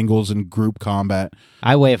for singles and group combat.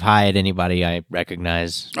 I wave hi at anybody I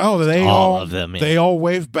recognize. Oh, they all of them. They all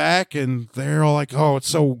wave back, and they're all like, "Oh, it's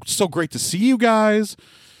so great to see you guys.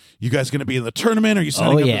 You guys going to be in the tournament? Are you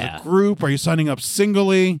signing up as a group? Are you signing up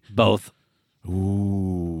singly?" Both.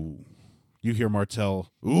 Ooh. You hear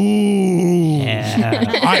Martel. Ooh.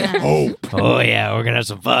 Yeah. I hope. Oh, yeah. We're going to have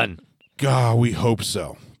some fun. God, we hope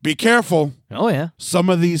so. Be careful. Oh, yeah. Some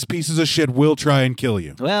of these pieces of shit will try and kill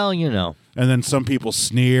you. Well, And then some people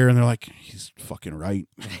sneer and they're like, he's fucking right.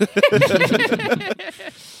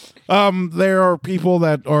 There are people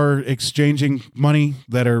that are exchanging money,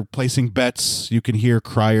 that are placing bets. You can hear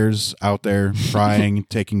criers out there crying,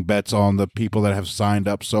 taking bets on the people that have signed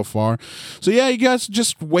up so far. So yeah, you guys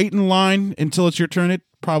just wait in line until it's your turn. It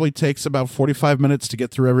probably takes about 45 minutes to get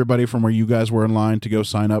through everybody from where you guys were in line to go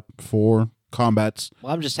sign up for combats.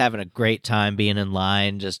 Well, I'm just having a great time being in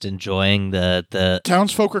line, just enjoying the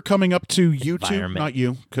townsfolk are coming up to you two, not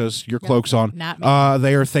you, because your cloak's on. Not me.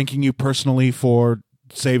 They are thanking you personally for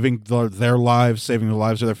saving their lives, saving the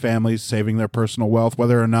lives of their families, saving their personal wealth.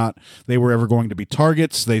 Whether or not they were ever going to be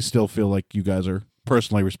targets, they still feel like you guys are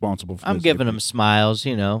personally responsible for I'm this. giving them smiles,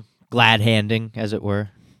 glad handing, as it were.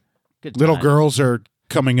 Good Little time. girls are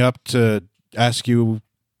coming up to ask you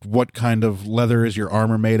what kind of leather is your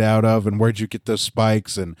armor made out of, and where'd you get those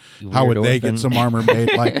spikes, and how would they get some armor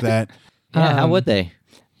made like that? Yeah, how would they?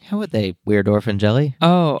 How would they, weird orphan jelly?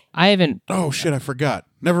 Oh, I haven't. Oh shit, I forgot.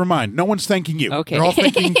 Never mind. No one's thanking you. Okay. They're all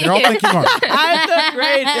thanking armor. I'm the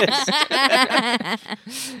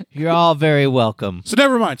greatest. You're all very welcome. So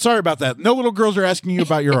never mind. Sorry about that. No little girls are asking you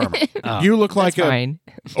about your armor. You look like That's a fine.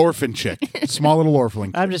 orphan chick, small little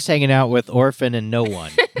orphan. I'm just hanging out with orphan and no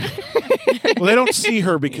one. Well, they don't see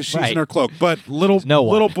her because she's Right. in her cloak. But little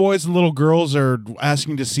boys and little girls are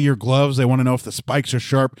asking to see your gloves. They want to know if the spikes are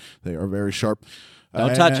sharp. They are very sharp.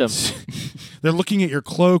 Don't touch them. They're looking at your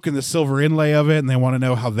cloak and the silver inlay of it, and they want to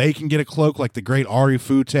know how they can get a cloak like the great Ari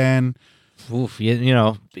Futan. Oof,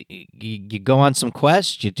 you go on some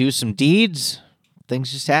quests, you do some deeds,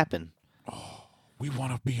 things just happen. we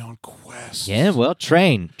want to be on quest. Yeah, well,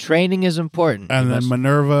 training is important. And You then must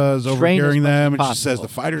Minerva is train overhearing as much them, as and she says, possible.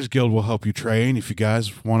 the Fighters Guild will help you train if you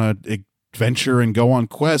guys want to adventure and go on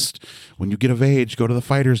quest. When you get of age, go to the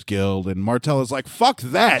Fighters Guild. And Martell is like, fuck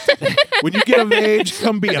that. When you get of age,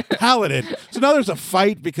 come be a paladin. So now there's a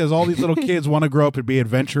fight because all these little kids want to grow up and be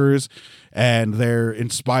adventurers, and they're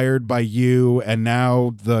inspired by you. And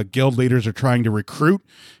now the guild leaders are trying to recruit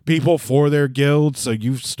people for their guild. So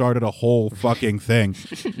you've started a whole fucking thing.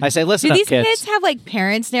 I say, listen Do up, these kids. kids have like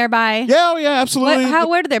parents nearby? Yeah, oh yeah, absolutely.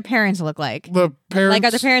 What do their parents look like? the parents, Like,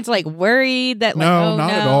 are the parents like worried that like, No, oh not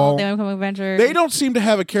no, at all. they want to become adventurers? They don't seem to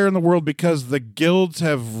have a care in the world because the guilds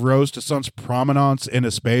have rose to such prominence in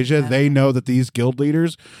Aspasia. They know that these guild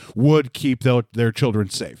leaders would keep their children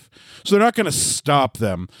safe. So they're not going to stop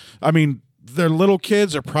them. I mean, their little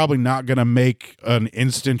kids are probably not going to make an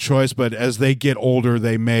instant choice, but as they get older,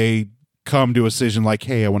 they may come to a decision like,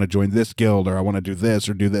 hey, I want to join this guild, or I want to do this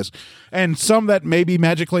or do this. And some that may be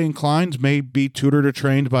magically inclined may be tutored or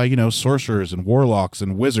trained by, sorcerers and warlocks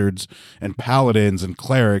and wizards and paladins and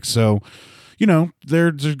clerics. So,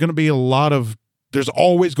 there's going to be there's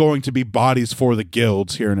always going to be bodies for the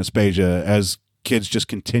guilds here in Aspasia as kids just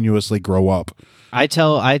continuously grow up. I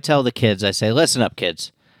tell the kids, I say, listen up,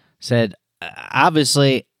 kids. Said,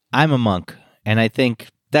 obviously, I'm a monk, and I think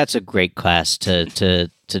that's a great class to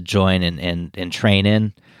join and train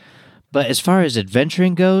in. But as far as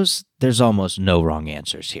adventuring goes, there's almost no wrong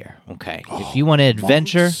answers here. Okay, if you want to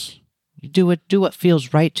adventure, Monks. you do what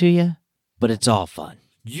feels right to you, but it's all fun.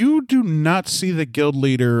 You do not see the guild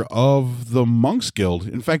leader of the Monks Guild.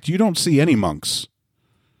 In fact, you don't see any monks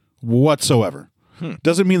whatsoever.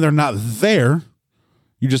 Doesn't mean they're not there.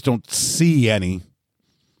 You just don't see any.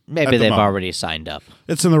 Maybe At the they've moment. already signed up.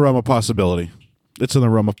 It's in the realm of possibility.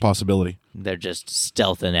 They're just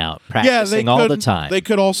stealthing out, Yeah, practicing all the time. They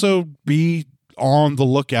could also be on the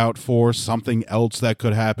lookout for something else that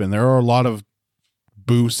could happen. There are a lot of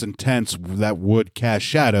booths and tents that would cast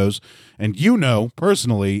shadows, and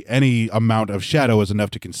personally, any amount of shadow is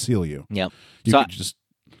enough to conceal you. Yep. You So could just,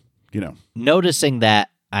 noticing that,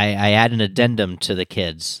 I add an addendum to the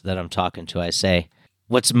kids that I'm talking to. I say,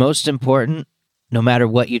 what's most important, no matter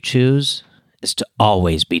what you choose, is to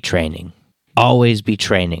always be training. Always be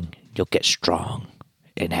training. You'll get strong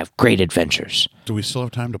and have great adventures. do we still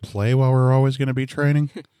have time to play while we're always going to be training?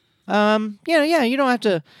 Yeah, you don't have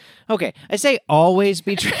to. Okay, I say always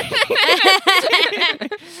be training.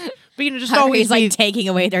 But just always Always be, like taking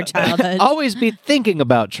away their childhood. always be thinking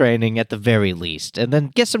about training at the very least, and then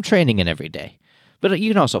get some training in every day. But you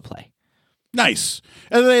can also play. Nice.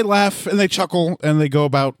 And they laugh and they chuckle and they go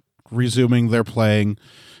about resuming their playing.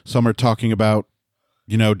 Some are talking about,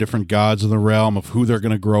 different gods in the realm of who they're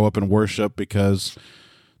going to grow up and worship because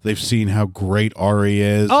they've seen how great Ari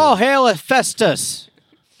is. Oh, hail Hephaestus!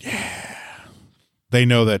 They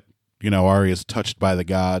know that, Ari is touched by the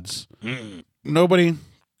gods. Nobody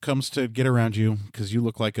comes to get around you because you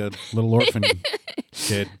look like a little orphan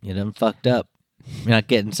kid. You done fucked up. You're not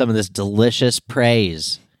getting some of this delicious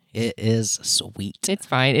praise. It is sweet. It's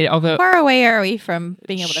fine. Although How far away are we from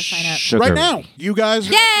being able to sign up? Sugar. Right now, you guys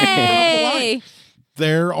are up the line. Yay!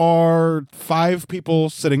 There are 5 people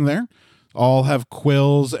sitting there. All have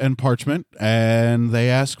quills and parchment, and they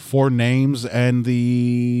ask for names and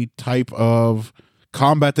the type of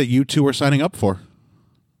combat that you two are signing up for.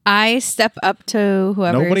 I step up to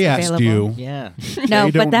whoever Nobody is asked available. you. Yeah. No,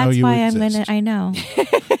 They don't but know that's you why exist. I know.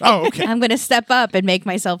 Oh, okay. I'm gonna step up and make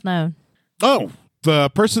myself known. Oh, the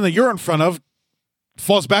person that you're in front of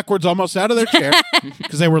falls backwards almost out of their chair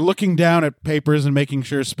because they were looking down at papers and making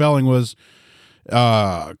sure spelling was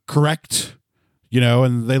correct,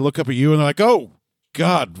 and they look up at you and they're like, oh,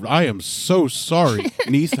 God, I am so sorry.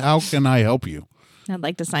 Neith, how can I help you? I'd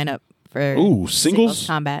like to sign up for Ooh, singles?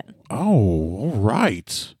 combat. Oh, all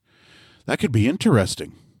right. That could be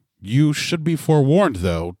interesting. You should be forewarned,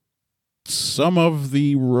 though. Some of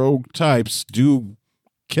the rogue types do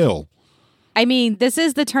kill. I mean, this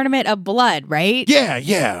is the tournament of blood, right?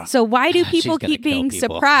 Yeah. So why do She's people gonna keep kill being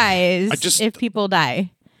people. surprised if people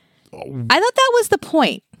die? I thought that was the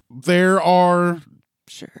point. There are...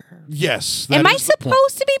 Sure. Yes. that Am I is the point.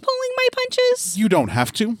 supposed to be pulling my punches? You don't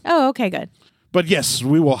have to. Oh, okay, good. But yes,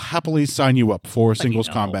 we will happily sign you up for singles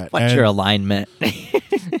combat. What's And your alignment?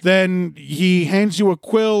 then he hands you a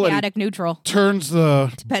quill and he Chaotic neutral. turns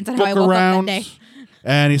the Depends on book how I woke up that around. day.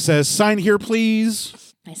 And he says, sign here,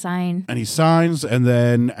 please. I sign. And he signs. And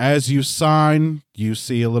then as you sign, you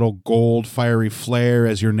see a little gold fiery flare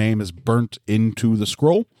as your name is burnt into the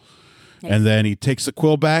scroll. Nice. And then he takes the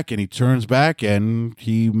quill back and he turns back and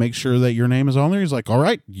he makes sure that your name is on there. He's like, all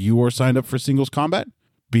right, you are signed up for singles combat.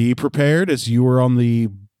 Be prepared, as you are on the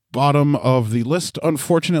bottom of the list,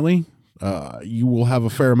 unfortunately. You will have a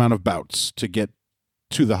fair amount of bouts to get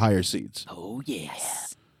to the higher seeds. Oh,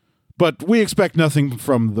 yes. But we expect nothing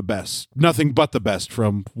from the best. Nothing but the best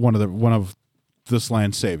from one of this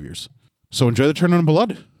land's saviors. So enjoy the Tournament of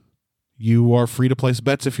Blood. You are free to place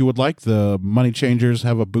bets if you would like. The money changers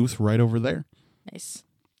have a booth right over there. Nice.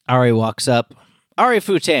 Ari walks up. Ari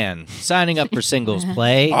Futan, signing up for singles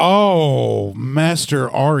play. Oh, Master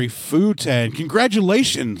Ari Futan.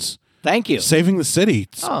 Congratulations. Thank you. Saving the city.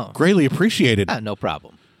 It's greatly appreciated. No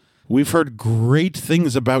problem. We've heard great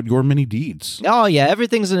things about your many deeds. Oh, yeah,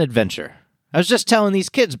 everything's an adventure. I was just telling these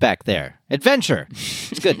kids back there. Adventure.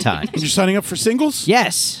 It's good time. You're signing up for singles?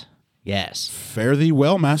 Yes. Yes. Fare thee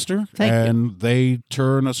well, Master. Thank you. They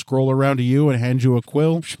turn a scroll around to you and hand you a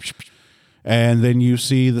quill. And then you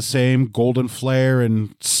see the same golden flare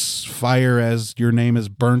and fire as your name is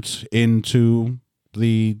burnt into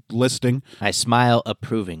the listing. I smile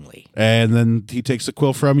approvingly. And then he takes the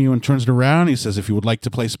quill from you and turns it around. He says, if you would like to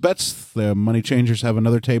place bets, the money changers have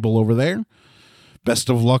another table over there. Best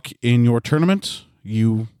of luck in your tournament.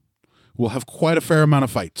 You will have quite a fair amount of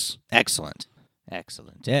fights. Excellent.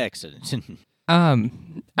 Excellent. Excellent.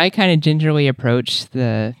 I kind of gingerly approach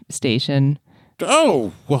the station.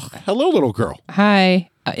 Oh, well, hello, little girl. Hi.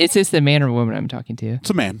 Is this the man or woman I'm talking to? It's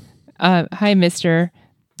a man. Hi, mister.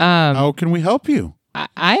 How can we help you?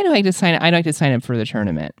 I'd like to sign up for the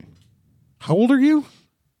tournament. How old are you?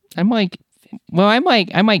 I'm like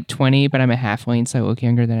 20, but I'm a halfling, so I look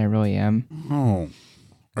younger than I really am. Oh.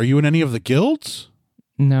 Are you in any of the guilds?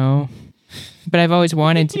 No. But I've always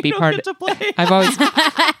wanted to be part of I've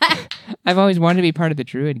always wanted to be part of the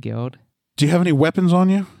Druid Guild. Do you have any weapons on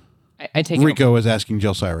you? I take Rico is asking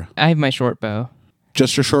Jelsira. I have my short bow.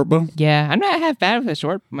 Just your short bow? Yeah, I'm not half bad with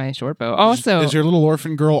my short bow. Also, is your little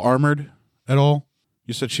orphan girl armored at all?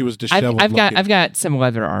 You said she was disheveled. I've got some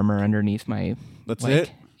leather armor underneath my. That's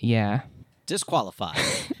it? Yeah. Disqualified.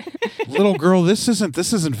 Little girl, this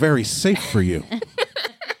isn't very safe for you.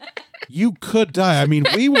 You could die. I mean,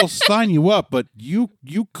 we will sign you up, but you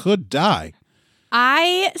could die.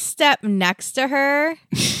 I step next to her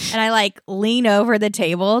and I lean over the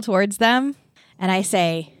table towards them and I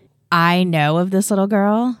say, I know of this little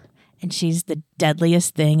girl and she's the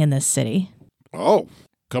deadliest thing in this city. Oh,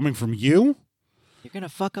 coming from you? You're going to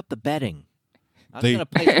fuck up the betting. I'm going to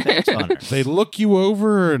place bets on her. They look you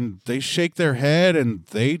over and they shake their head and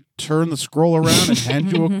they turn the scroll around and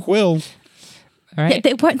hand you a quill. All right.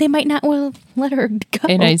 They might not want to let her go.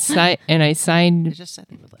 And I signed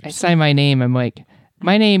my name. I'm like,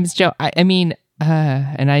 my name's Joe. And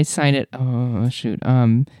I sign it. Oh shoot.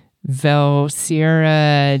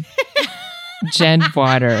 Velsira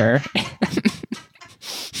Gentwater.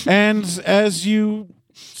 And as you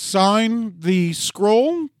sign the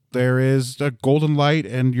scroll, there is a golden light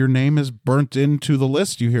and your name is burnt into the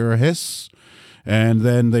list. You hear a hiss. And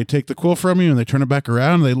then they take the quill from you and they turn it back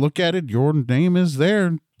around and they look at it. Your name is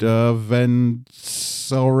there. Vensora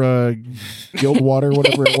Guildwater,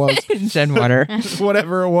 whatever it was. Genwater.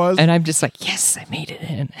 Whatever it was. And I'm just like, yes, I made it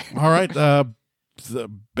in. All right. The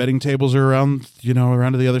betting tables are around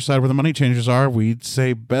to the other side where the money changers are. We'd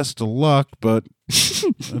say best of luck, but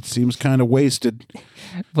that seems kind of wasted.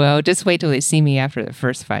 Well, just wait till they see me after the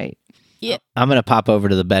first fight. Yeah. I'm going to pop over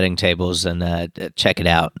to the betting tables and check it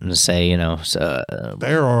out and say,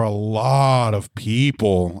 there are a lot of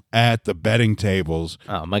people at the betting tables.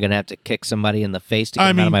 Oh, am I going to have to kick somebody in the face to get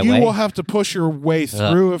them out of my way? You will have to push your way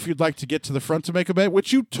through if you'd like to get to the front to make a bet,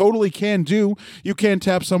 which you totally can do. You can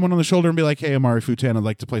tap someone on the shoulder and be like, hey, I'm Ari Futan, I'd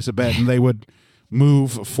like to place a bet. And they would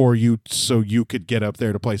move for you so you could get up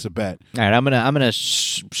there to place a bet. All right, I'm gonna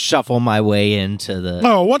shuffle my way into the.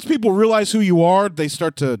 Oh, once people realize who you are, they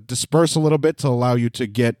start to disperse a little bit to allow you to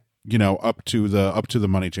get up to the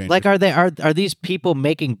money changer. Like, are these people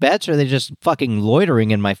making bets, or are they just fucking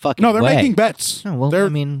loitering in my fucking? No, they're way? making bets. Oh, well,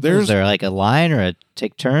 is there like a line or a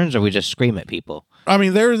take turns, or we just scream at people? I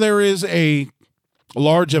mean, there is a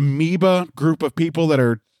large amoeba group of people that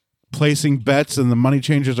are placing bets, and the money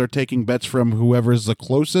changers are taking bets from whoever's the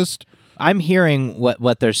closest. I'm hearing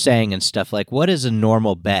what they're saying and stuff. Like, what is a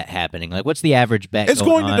normal bet happening? Like, what's the average bet? It's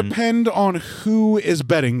going to depend on who is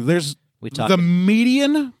betting. There's the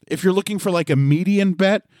median. If you're looking for like a median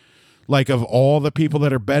bet, like of all the people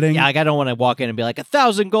that are betting. Yeah, I don't want to walk in and be like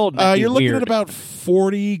 1,000 gold. You're looking at about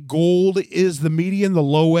 40 gold is the median. The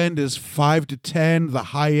low end is 5 to 10. The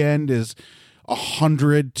high end is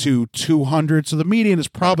 100 to 200. So the median is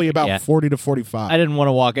probably about Yeah. 40 to 45. I didn't want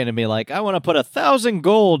to walk in and be like, I want to put 1,000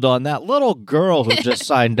 gold on that little girl who just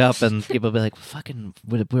signed up, and people be like, fucking,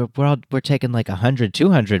 we're taking like 100,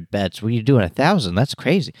 200 bets. What are you doing 1,000? That's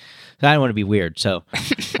crazy. So I don't want to be weird. So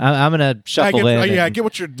I'm gonna shuffle in. I get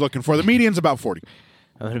what you're looking for. The median's about 40.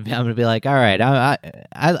 I'm gonna be like, all right,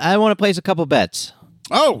 I want to place a couple bets.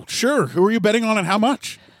 Oh, sure. Who are you betting on and how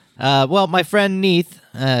much? Well, my friend Neith,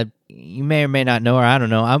 you may or may not know her. I don't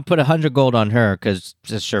know. I'm put 100 gold on her because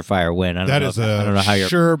it's a surefire win. I don't know how you're.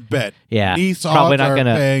 Sure bet. Yeah, Neith's probably odds not are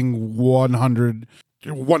gonna paying 1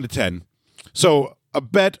 to 10. So a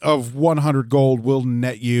bet of 100 gold will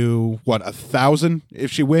net you, 1,000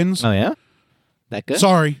 if she wins? Oh yeah, that good?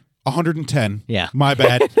 Sorry, 110. Yeah. My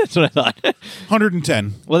bad. That's what I thought.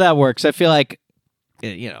 110. Well, that works. I feel like,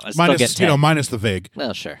 I still get 10. Minus the VIG.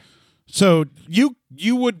 Well, sure. So you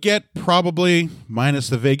would get probably, minus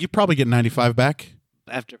the VIG, you'd probably get 95 back.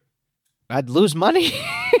 After I'd lose money.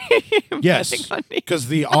 Yes, Betting on Neith. because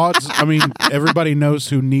the odds, I mean, everybody knows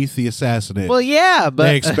who Neith the assassin is. Well, yeah, but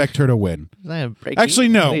They expect her to win. Actually,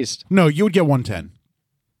 At no. least. No, you would get 110.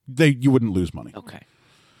 You wouldn't lose money. Okay.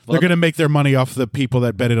 They're going to make their money off the people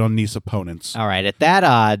that betted on Neith's opponents. All right. At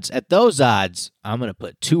those odds, I'm going to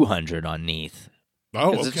put 200 on Neith.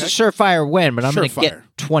 Oh, 'Cause okay. It's a surefire win, but I'm going to Surefire.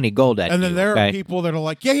 get 20 gold at And you. then there okay? are people that are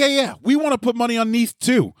like, yeah, we want to put money on Neith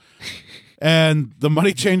too. And the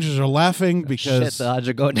money changers are laughing Shit, because, the odds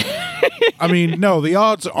are going down. I mean, no, the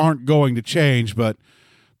odds aren't going to change, but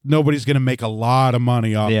nobody's going to make a lot of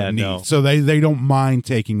money off Yeah, of Neith. no. So they don't mind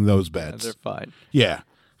taking those They're bets. fine. Yeah.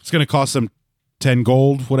 It's going to cost them 10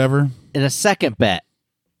 gold, whatever. In a second bet,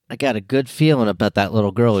 I got a good feeling about that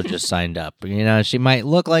little girl who just signed up. She might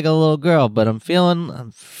look like a little girl, but I'm feeling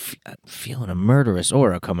a murderous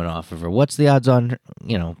aura coming off of her. What's the odds on,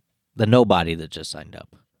 the nobody that just signed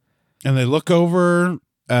up? And they look over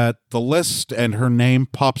at the list and her name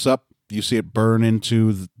pops up. You see it burn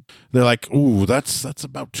into they're like, ooh, that's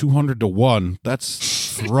about 200 to 1.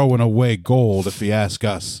 That's throwing away gold if you ask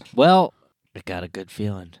us. Well, I got a good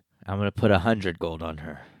feeling. I'm going to put 100 gold on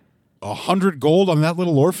her. 100 gold on that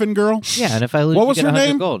little orphan girl? Yeah, and if I lose, What you was get her 100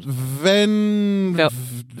 name? gold.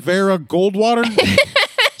 Vera Goldwater?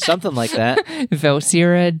 Something like that.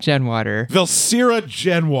 Velsira Genwater. Velsira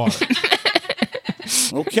Genwater.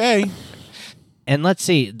 Okay. And let's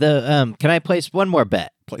see. Can I place one more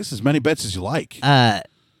bet? Place as many bets as you like.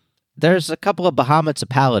 There's a couple of Bahamut's a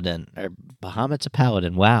Paladin. Or Bahamut's a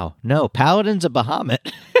Paladin. Wow. No, Paladin's a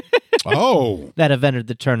Bahamut Oh. that have entered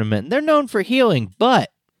the tournament. They're known for healing, but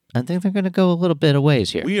I think they're going to go a little bit of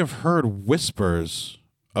ways here. We have heard whispers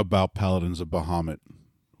about Paladins of Bahamut.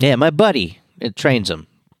 Yeah, my buddy trains them.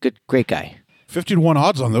 Great guy. 50 to 1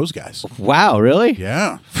 odds on those guys. Wow, really?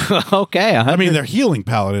 Yeah. Okay. 100. I mean, they're healing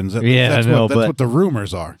paladins. Yeah, that's I know, that's but- what the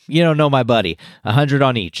rumors are. You don't know my buddy. 100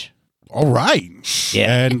 on each. All right.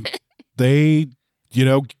 Yeah. And they,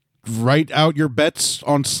 write out your bets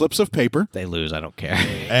on slips of paper, They lose. I don't care.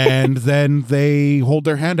 and then they hold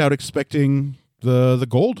their hand out expecting the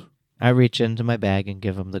gold. I reach into my bag and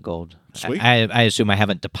give them the gold. Sweet. I assume I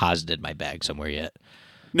haven't deposited my bag somewhere yet.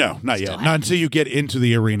 No, not yet. Still Not until you get into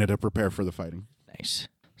the arena to prepare for the fighting. Nice.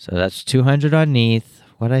 So that's 200 on Neith.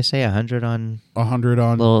 What did I say? 100 on 100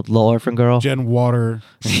 on little orphan girl? Gen Water,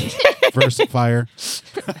 Versifier.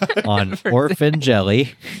 On Orphan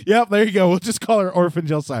Jelly. Yep, there you go. We'll just call her Orphan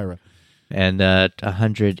Jelsira. And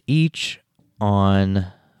 100 each on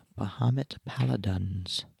Bahamut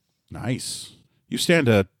Paladins. Nice. You stand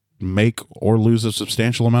to make or lose a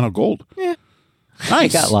substantial amount of gold. Yeah.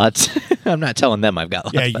 Nice. I got lots. I'm not telling them I've got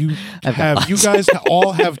lots. Yeah, but you I've got have. You guys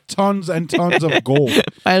all have tons and tons of gold.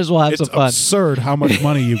 might as well have It's some fun. absurd how much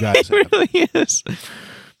money you guys have. It really is.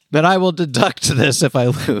 But I will deduct this if I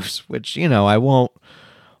lose, which, I won't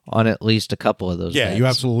on at least a couple of those. Yeah, bets. you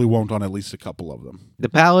absolutely won't on at least a couple of them. The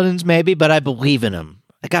Paladins, maybe, but I believe in them.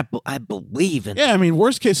 I believe in them. Yeah, I mean,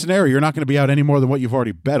 worst case scenario, you're not going to be out any more than what you've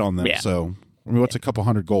already bet on them. Yeah. So, I mean, what's a couple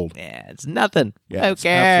hundred gold? Yeah, it's nothing. Yeah, Who it's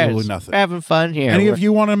cares? absolutely nothing. We're having fun here. Any We're of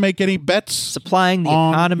you want to make any bets? supplying the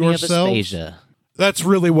on economy yourselves? of Aspasia. That's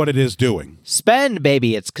really what it is doing. Spend,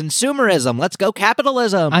 baby. It's consumerism. Let's go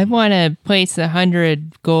capitalism. I want to place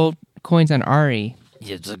 100 gold coins on Ari.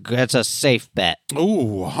 That's a safe bet.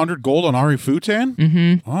 Ooh, 100 gold on Ari Futan?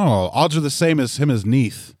 Mm-hmm. Oh, odds are the same as him as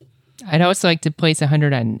Neith. I'd also like to place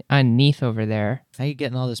 100 on Neith over there. How you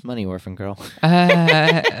getting all this money, orphan girl?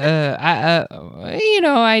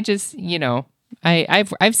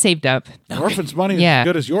 I've saved up. Orphan's money is Yeah. as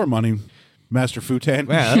good as your money, Master Futan.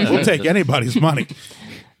 Well, we'll take anybody's money.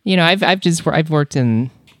 I've worked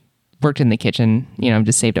in worked in the kitchen.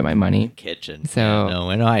 Just saved up my money. Kitchen. So- Yeah, no,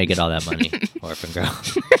 I know how you get all that money, orphan girl.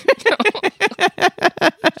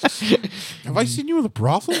 Have I seen you in the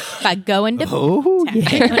brothel? By going to Oh, yeah.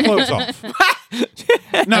 Take your clothes off.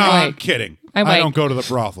 No, I'm like- kidding. I'm I like- don't go to the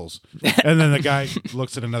brothels. And then the guy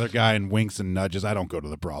looks at another guy and winks and nudges. I don't go to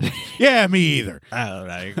the brothel. Yeah, me either.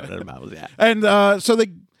 I don't know. Yeah. And so they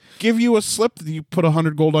give you a slip. You put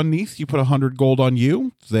 100 gold on Neith. You put 100 gold on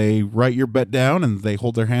you. They write your bet down and they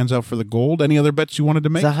hold their hands out for the gold. Any other bets you wanted to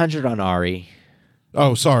make? It's 100 on Ari.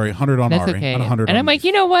 Oh, sorry, 100 on That's Ari. okay. Not 100 And on I'm like, Neith.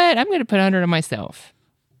 you know what? I'm going to put 100 on myself.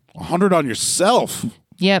 100 on yourself.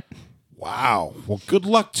 Yep. Wow. Well, good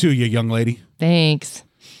luck to you, young lady. Thanks.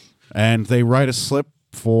 And they write a slip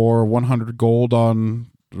for 100 gold on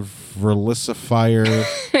Verlicifier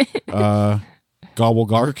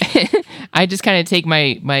Gobblegark. I just kind of take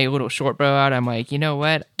my little short bow out. I'm like, you know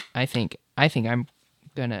what? I think I'm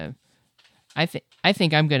gonna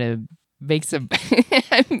make some.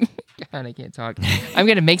 God, I can't talk. I'm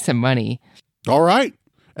gonna make some money. All right.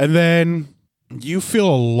 And then you feel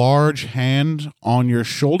a large hand on your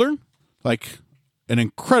shoulder, like an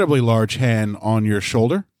incredibly large hand on your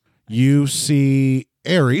shoulder. You see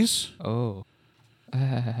Ares, Oh,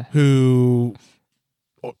 who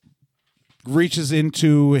reaches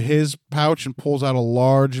into his pouch and pulls out a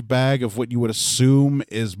large bag of what you would assume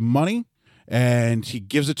is money. And he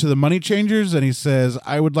gives it to the money changers and he says,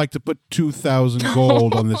 I would like to put 2,000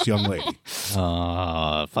 gold on this young lady.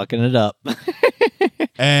 Fucking it up.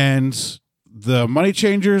 And the money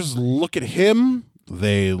changers look at him.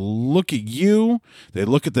 They look at you. They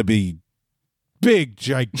look at the big,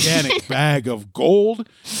 gigantic bag of gold.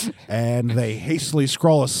 And they hastily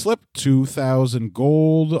scrawl a slip, 2,000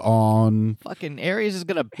 gold on... Fucking Ares is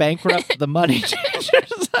gonna bankrupt the money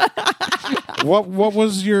changers. What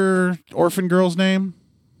was your orphan girl's name?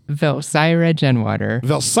 Velsira Genwater.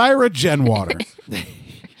 Velsira Genwater.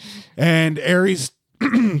 And Ares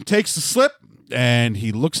takes the slip and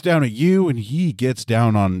he looks down at you and he gets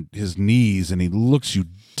down on his knees and he looks you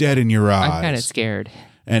dead in your eyes. I'm kind of scared.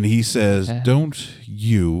 And he says, don't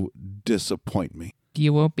you disappoint me.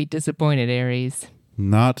 You won't be disappointed, Ares.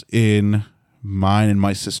 Not in mine and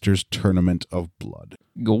my sister's tournament of blood.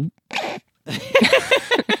 Go.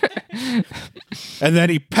 And then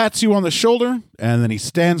he pats you on the shoulder, and then he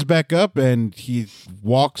stands back up, and he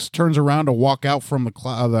turns around to walk out from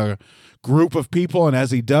the group of people. And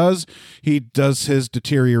as he does his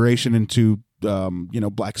deterioration into,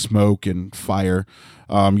 black smoke and fire.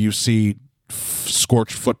 You see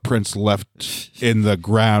scorched footprints left in the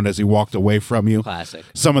ground as he walked away from you. Classic.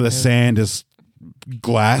 Some of the sand is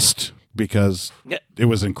glassed because it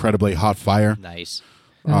was incredibly hot fire. Nice.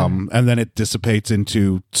 And then it dissipates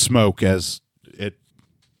into smoke as it,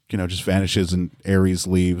 just vanishes and Ares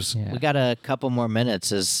leaves. Yeah. We got a couple more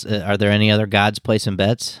minutes. Are there any other gods placing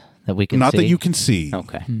bets that we can Not see? that you can see.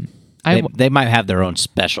 Okay. I, They might have their own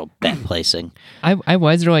special bet placing. I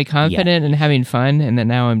was really confident and having fun, and then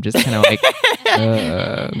now I'm just kind of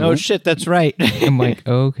like, No shit, that's right. I'm like,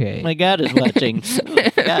 okay. My God is watching.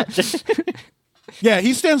 God. Yeah,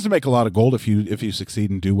 he stands to make a lot of gold if you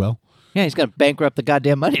succeed and do well. Yeah, he's gonna bankrupt the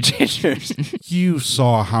goddamn money changers. You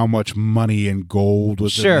saw how much money and gold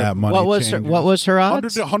was in that money. What was her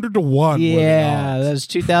odds? 100 to 1. Yeah, that's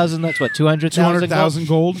 2,000. That's what 200,000. 200,000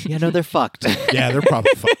 gold. Yeah, no, they're fucked. Yeah, they're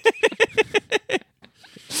probably fucked.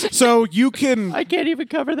 So you can. I can't even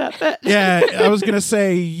cover that bet. Yeah, I was going to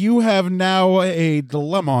say, you have now a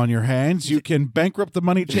dilemma on your hands. You can bankrupt the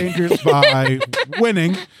money changers by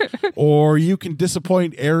winning, or you can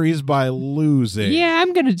disappoint Ares by losing. Yeah,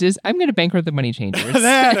 I'm gonna bankrupt the money changers.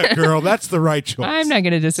 That, girl, that's the right choice. I'm not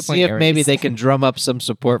gonna disappoint. See if Ares. maybe they can drum up some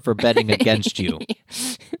support for betting against you.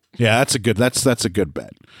 Yeah, that's a good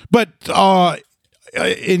bet. But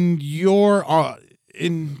in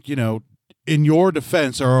your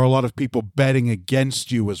defense, there are a lot of people betting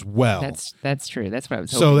against you as well. That's true. That's what I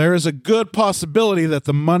was hoping. So there is a good possibility that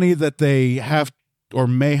the money that they have or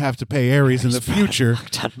may have to pay Ares in the future, A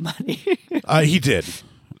ton of money. he did.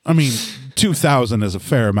 I mean, 2,000 is a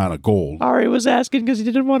fair amount of gold. Ari was asking because he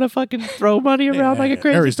didn't want to fucking throw money around like a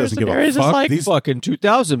crazy Ares doesn't person. give a Ares fuck. is like, These- fucking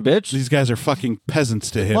 2,000, bitch. These guys are fucking peasants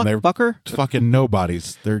to him. Fuck, They're fucker. fucking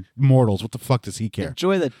nobodies. They're mortals. What the fuck does he care?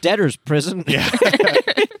 Enjoy the debtor's prison. Yeah.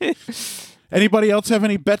 Anybody else have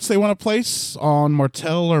any bets they want to place on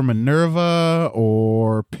Martell or Minerva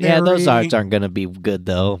or Perry? Yeah, those odds aren't going to be good,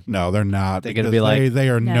 though. No, they're not. They're gonna because be like- they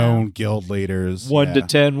are No. known guild leaders. 1 to Yeah.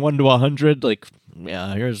 10, 1 to 100. Like,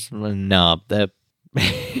 yeah, here's no. That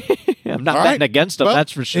I'm not All betting right. against them. Well,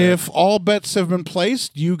 That's for sure. If all bets have been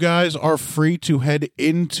placed, you guys are free to head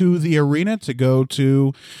into the arena to go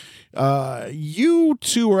to You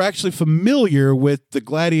two are actually familiar with the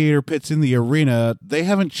gladiator pits in the arena. They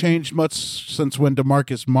haven't changed much since when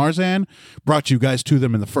DeMarcus Marzan brought you guys to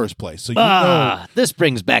them in the first place. So you know, this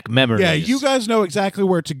brings back memories. yeah, you guys know exactly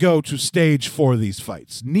where to go to stage for these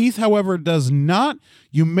fights. Neith, however, does not.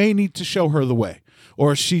 You may need to show her the way,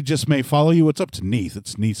 or she just may follow you. It's up to Neith.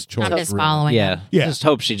 It's Neith's choice. I'm just really. following. Yeah. Yeah. Just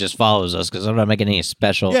hope she just follows us because I'm not making any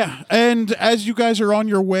special. Yeah, and as you guys are on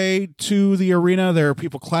your way to the arena, there are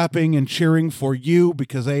people clapping and cheering for you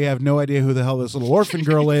because they have no idea who the hell this little orphan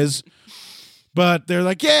girl is. But they're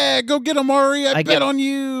like, yeah, go get him, Ari. I bet on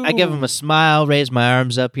you. I give him a smile, raise my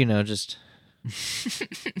arms up, just.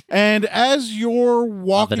 And as you're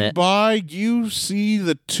walking it. by, you see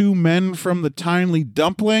the two men from the Tiny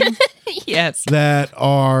Dumpling Yes. that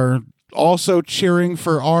are also cheering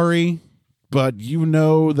for Ari. But you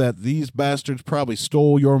know that these bastards probably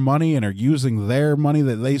stole your money and are using their money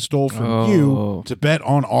that they stole from you Oh. to bet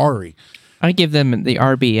on Ari. I give them the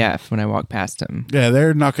RBF when I walk past them. Yeah,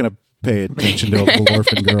 they're not going to pay attention to a little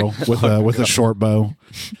orphan girl with a short bow.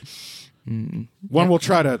 One will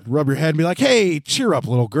try to rub your head and be like, hey, cheer up,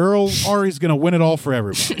 little girl. Ari's going to win it all for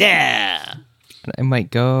everybody. Yeah. I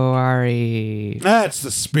might go, Ari. That's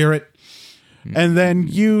the spirit. And then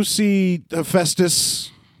you see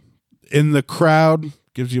Hephaestus in the crowd,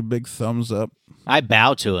 gives you a big thumbs up. I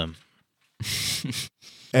bow to him.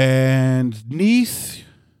 And Neith,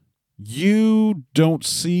 you don't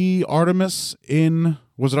see Artemis in...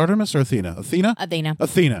 Was it Artemis or Athena? Athena.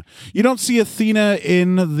 Athena. You don't see Athena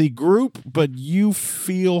in the group, but you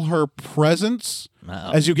feel her presence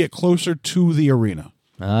Uh-oh. as you get closer to the arena.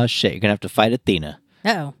 Oh, shit. You're going to have to fight Athena.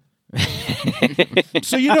 Oh.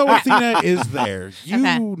 So you know Athena is there. You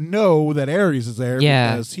Okay. know that Ares is there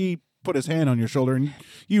Yeah. because he put his hand on your shoulder, and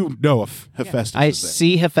you know if Hephaestus I is there.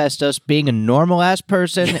 see Hephaestus being a normal ass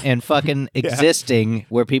person and fucking existing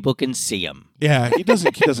where people can see him. Yeah, he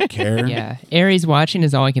doesn't care. Yeah. Aries watching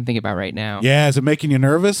is all I can think about right now. Yeah, is it making you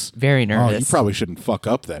nervous? Very Oh, nervous. you probably shouldn't fuck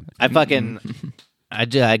up then. I fucking.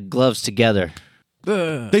 I gloves together.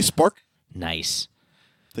 They spark. Nice.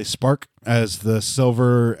 They spark as the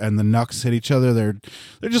silver and the Nux hit each other.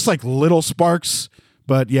 They're just like little sparks,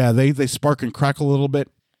 but yeah, they spark and crackle a little bit.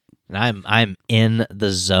 And I'm in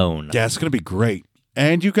the zone. Yeah, it's gonna be great.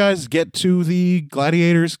 And you guys get to the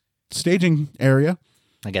gladiators staging area.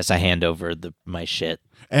 I guess I hand over my shit.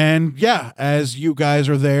 And yeah, as you guys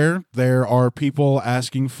are there are people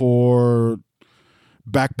asking for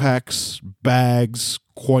backpacks, bags,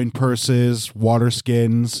 coin purses, water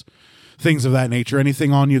skins, things of that nature.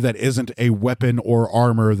 Anything on you that isn't a weapon or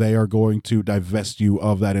armor, they are going to divest you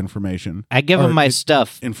of that information. I give Or them my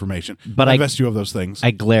stuff. information, But divest you of those things.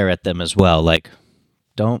 I glare at them as well. Like,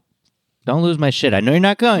 don't lose my shit. I know you're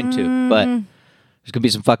not going to, but there's gonna be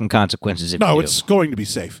some fucking consequences if you no, do. it's going to be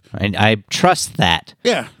safe. I trust that.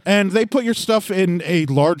 Yeah, and they put your stuff in a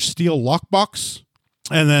large steel lockbox,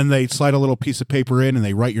 and then they slide a little piece of paper in, and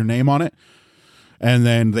they write your name on it, and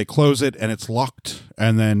then they close it, and it's locked,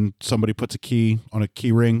 and then somebody puts a key on a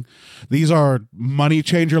key ring. These are money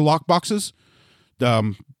changer lockboxes.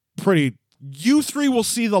 You three will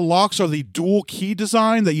see the locks are the dual key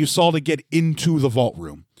design that you saw to get into the vault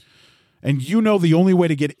room. And you know the only way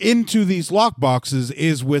to get into these lockboxes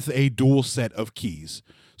is with a dual set of keys.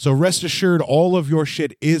 So rest assured, all of your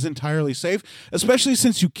shit is entirely safe, especially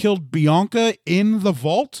since you killed Bianca in the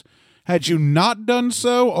vault. Had you not done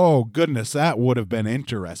so, oh goodness, that would have been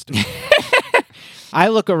interesting. I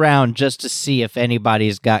look around just to see if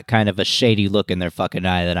anybody's got kind of a shady look in their fucking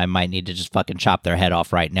eye that I might need to just fucking chop their head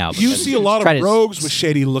off right now. You because see a lot try of to rogues with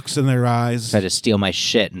shady looks in their eyes. try to steal my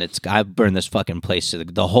shit, and I burn this fucking place to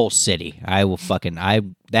the whole city. I will fucking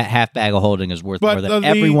that half bag of holding is worth But more than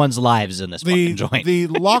everyone's lives in this fucking joint. The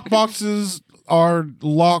lockboxes are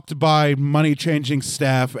locked by money changing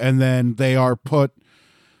staff, and then they are put,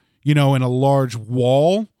 in a large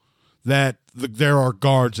wall that there are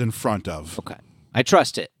guards in front of. Okay, I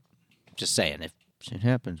trust it. Just saying, if shit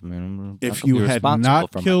happens, man. If you had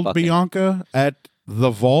not killed Bianca at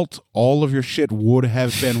the vault, all of your shit would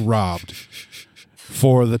have been robbed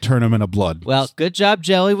for the Tournament of Blood. Well, good job,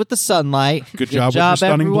 Jelly, with the sunlight. Good job with your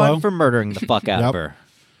stunning everyone, blow. for murdering the fuck out of Yep. her.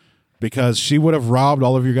 Because she would have robbed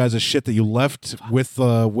all of your guys' shit that you left with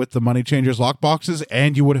the money changers lockboxes,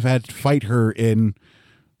 and you would have had to fight her in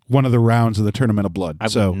one of the rounds of the Tournament of Blood. I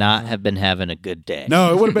would not have been having a good day.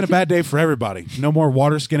 No, it would have been a bad day for everybody. No more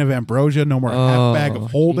water skin of ambrosia, no more half bag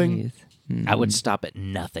of holding. Jeez. I would stop at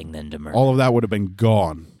nothing then to murder. All of that would have been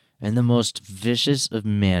gone. In the most vicious of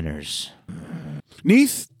manners.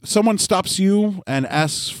 Neith, someone stops you and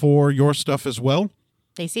asks for your stuff as well.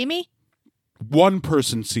 They see me? One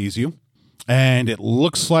person sees you, And it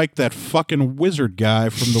looks like that fucking wizard guy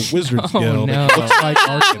from the Wizards Oh, Guild. no. It looks like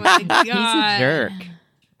Oh Arkin. my He's a God. jerk.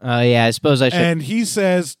 Yeah, I suppose I should. And he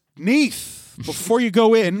says, Neith, before you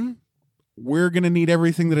go in, we're going to need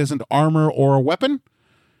everything that isn't armor or a weapon.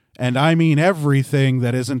 And I mean everything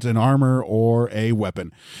that isn't an armor or a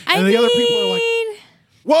weapon. And the other people are like,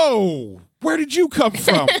 whoa, where did you come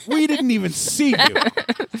from? We didn't even see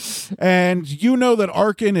you. And you know that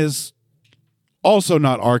Arkin is also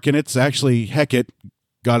not Arkin. It's actually Hecate,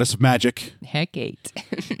 goddess of magic. Hecate.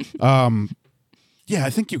 Yeah, I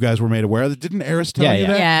think you guys were made aware. Didn't Eris tell Yeah, you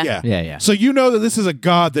yeah. that? Yeah. So you know that this is a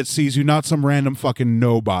god that sees you, not some random fucking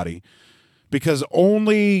nobody. Because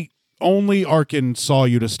only Arkin saw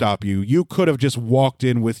you to stop you. You could have just walked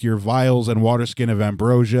in with your vials and water skin of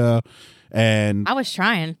ambrosia, and I was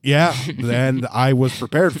trying. yeah, and I was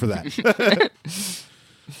prepared for that.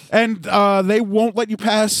 And they won't let you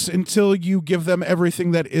pass until you give them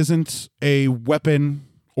everything that isn't a weapon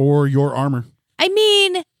or your armor. I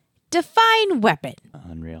mean, define weapon.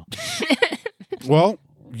 Unreal. Well,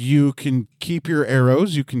 you can keep your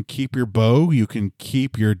arrows, you can keep your bow, you can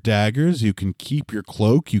keep your daggers, you can keep your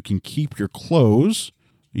cloak, you can keep your clothes.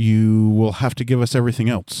 You will have to give us everything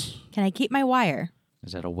else. Can I keep my wire?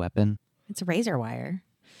 Is that a weapon? It's a razor wire.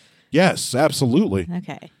 Yes, absolutely.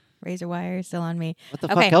 Okay. Razor wire is still on me. What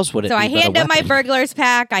the Okay, fuck else would it so be I but a hand him my weapon? burglar's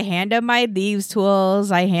pack. I hand him my thieves' tools.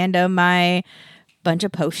 I hand him my bunch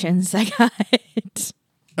of potions I got.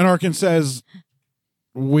 And Arkin says,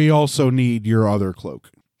 we also need your other cloak.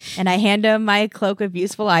 And I hand him my cloak of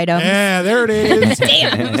useful items. Yeah, there it is.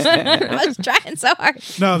 Damn. I was trying so hard.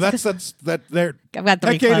 No, that there. I've got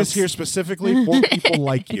 3 Hecate cloaks. is here specifically for people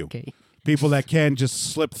like you. Okay. People that can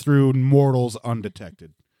just slip through mortals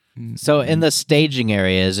undetected. So in the staging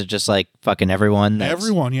area, is it just like fucking everyone?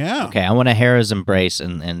 Everyone, yeah. Okay, I want a Hera's embrace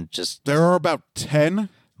and just There are about 10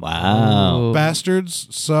 wow. Oh. bastards.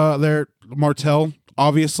 So there, Martell,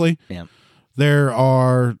 obviously. Yeah. There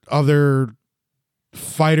are other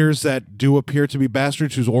fighters that do appear to be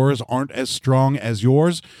bastards whose auras aren't as strong as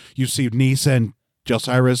yours. You see Nice and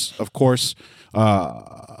Gelsiris, of course.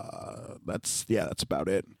 That's about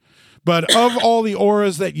it. But of all the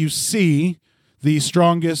auras that you see, the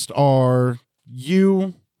strongest are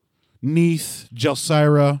you, Neith,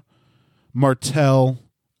 Gelsira, Martell.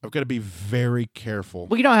 I've got to be very careful.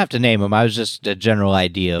 Well, you don't have to name them. I was just a general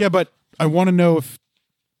idea. Yeah, but I want to know if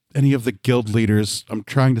any of the guild leaders, I'm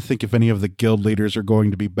trying to think if any of the guild leaders are going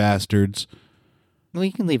to be bastards. Well,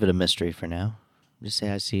 you can leave it a mystery for now. Just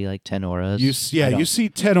say I see like 10 auras. You don't- see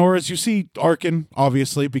 10 auras. You see Arkin,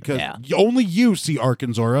 obviously, because Yeah. only you see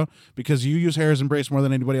Arkin's aura, because you use Hera's Embrace more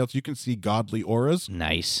than anybody else. You can see godly auras.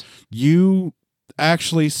 Nice. You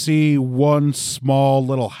actually see one small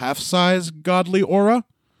little half-size godly aura.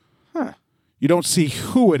 Huh. You don't see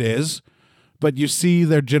who it is, but you see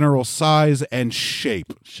their general size and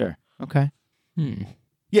shape. Sure. Okay.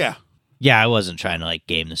 Yeah. Yeah, I wasn't trying to like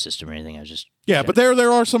game the system or anything. I was just Yeah, but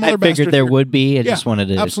there are some I other figured bastards there here. would be. I Yeah, just wanted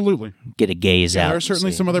to absolutely. get a gaze Yeah, out. there are and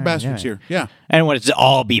certainly see. some other All right, bastards all right. here. Yeah. I don't want it to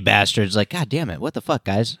all be bastards. Like, God damn it, what the fuck,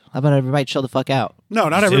 guys? How about everybody chill the fuck out? No,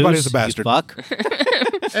 not everybody's a Zeus, you bastard. fuck.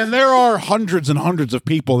 And there are hundreds and hundreds of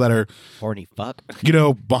people that are, Horny fuck.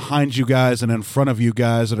 behind you guys and in front of you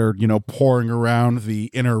guys that are, pouring around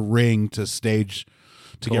the inner ring to stage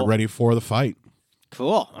to get Cool. ready for the fight.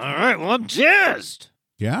 Cool. All right, well, I'm jazzed.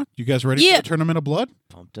 Yeah? You guys ready Yeah. for the Tournament of Blood?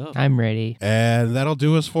 Pumped up. I'm ready. And that'll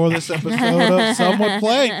do us for this episode of Somewhat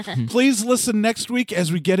Play. Please listen next week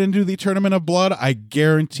as we get into the Tournament of Blood. I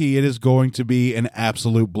guarantee it is going to be an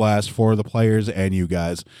absolute blast for the players and you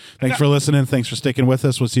guys. Thanks for listening. Thanks for sticking with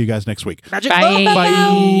us. We'll see you guys next week.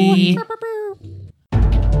 Bye.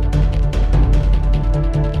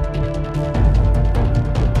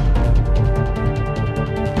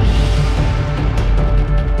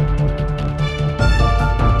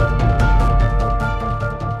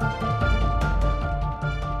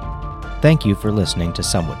 Thank you for listening to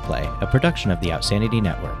Some Would Play, a production of the Outsanity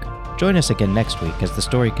Network. Join us again next week as the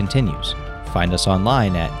story continues. Find us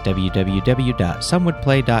online at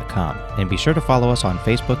www.somewouldplay.com and be sure to follow us on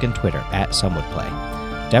Facebook and Twitter at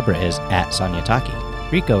SomeWouldPlay. Deborah is at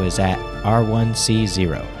Sonyataki. Rico is at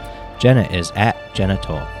R1C0. Jenna is at Jenna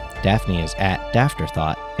Toll. Daphne is at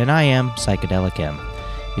Dafterthought. And I am Psychedelic M.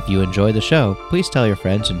 If you enjoy the show, please tell your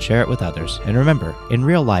friends and share it with others. And remember, in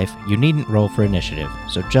real life, you needn't roll for initiative,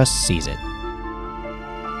 so just seize it.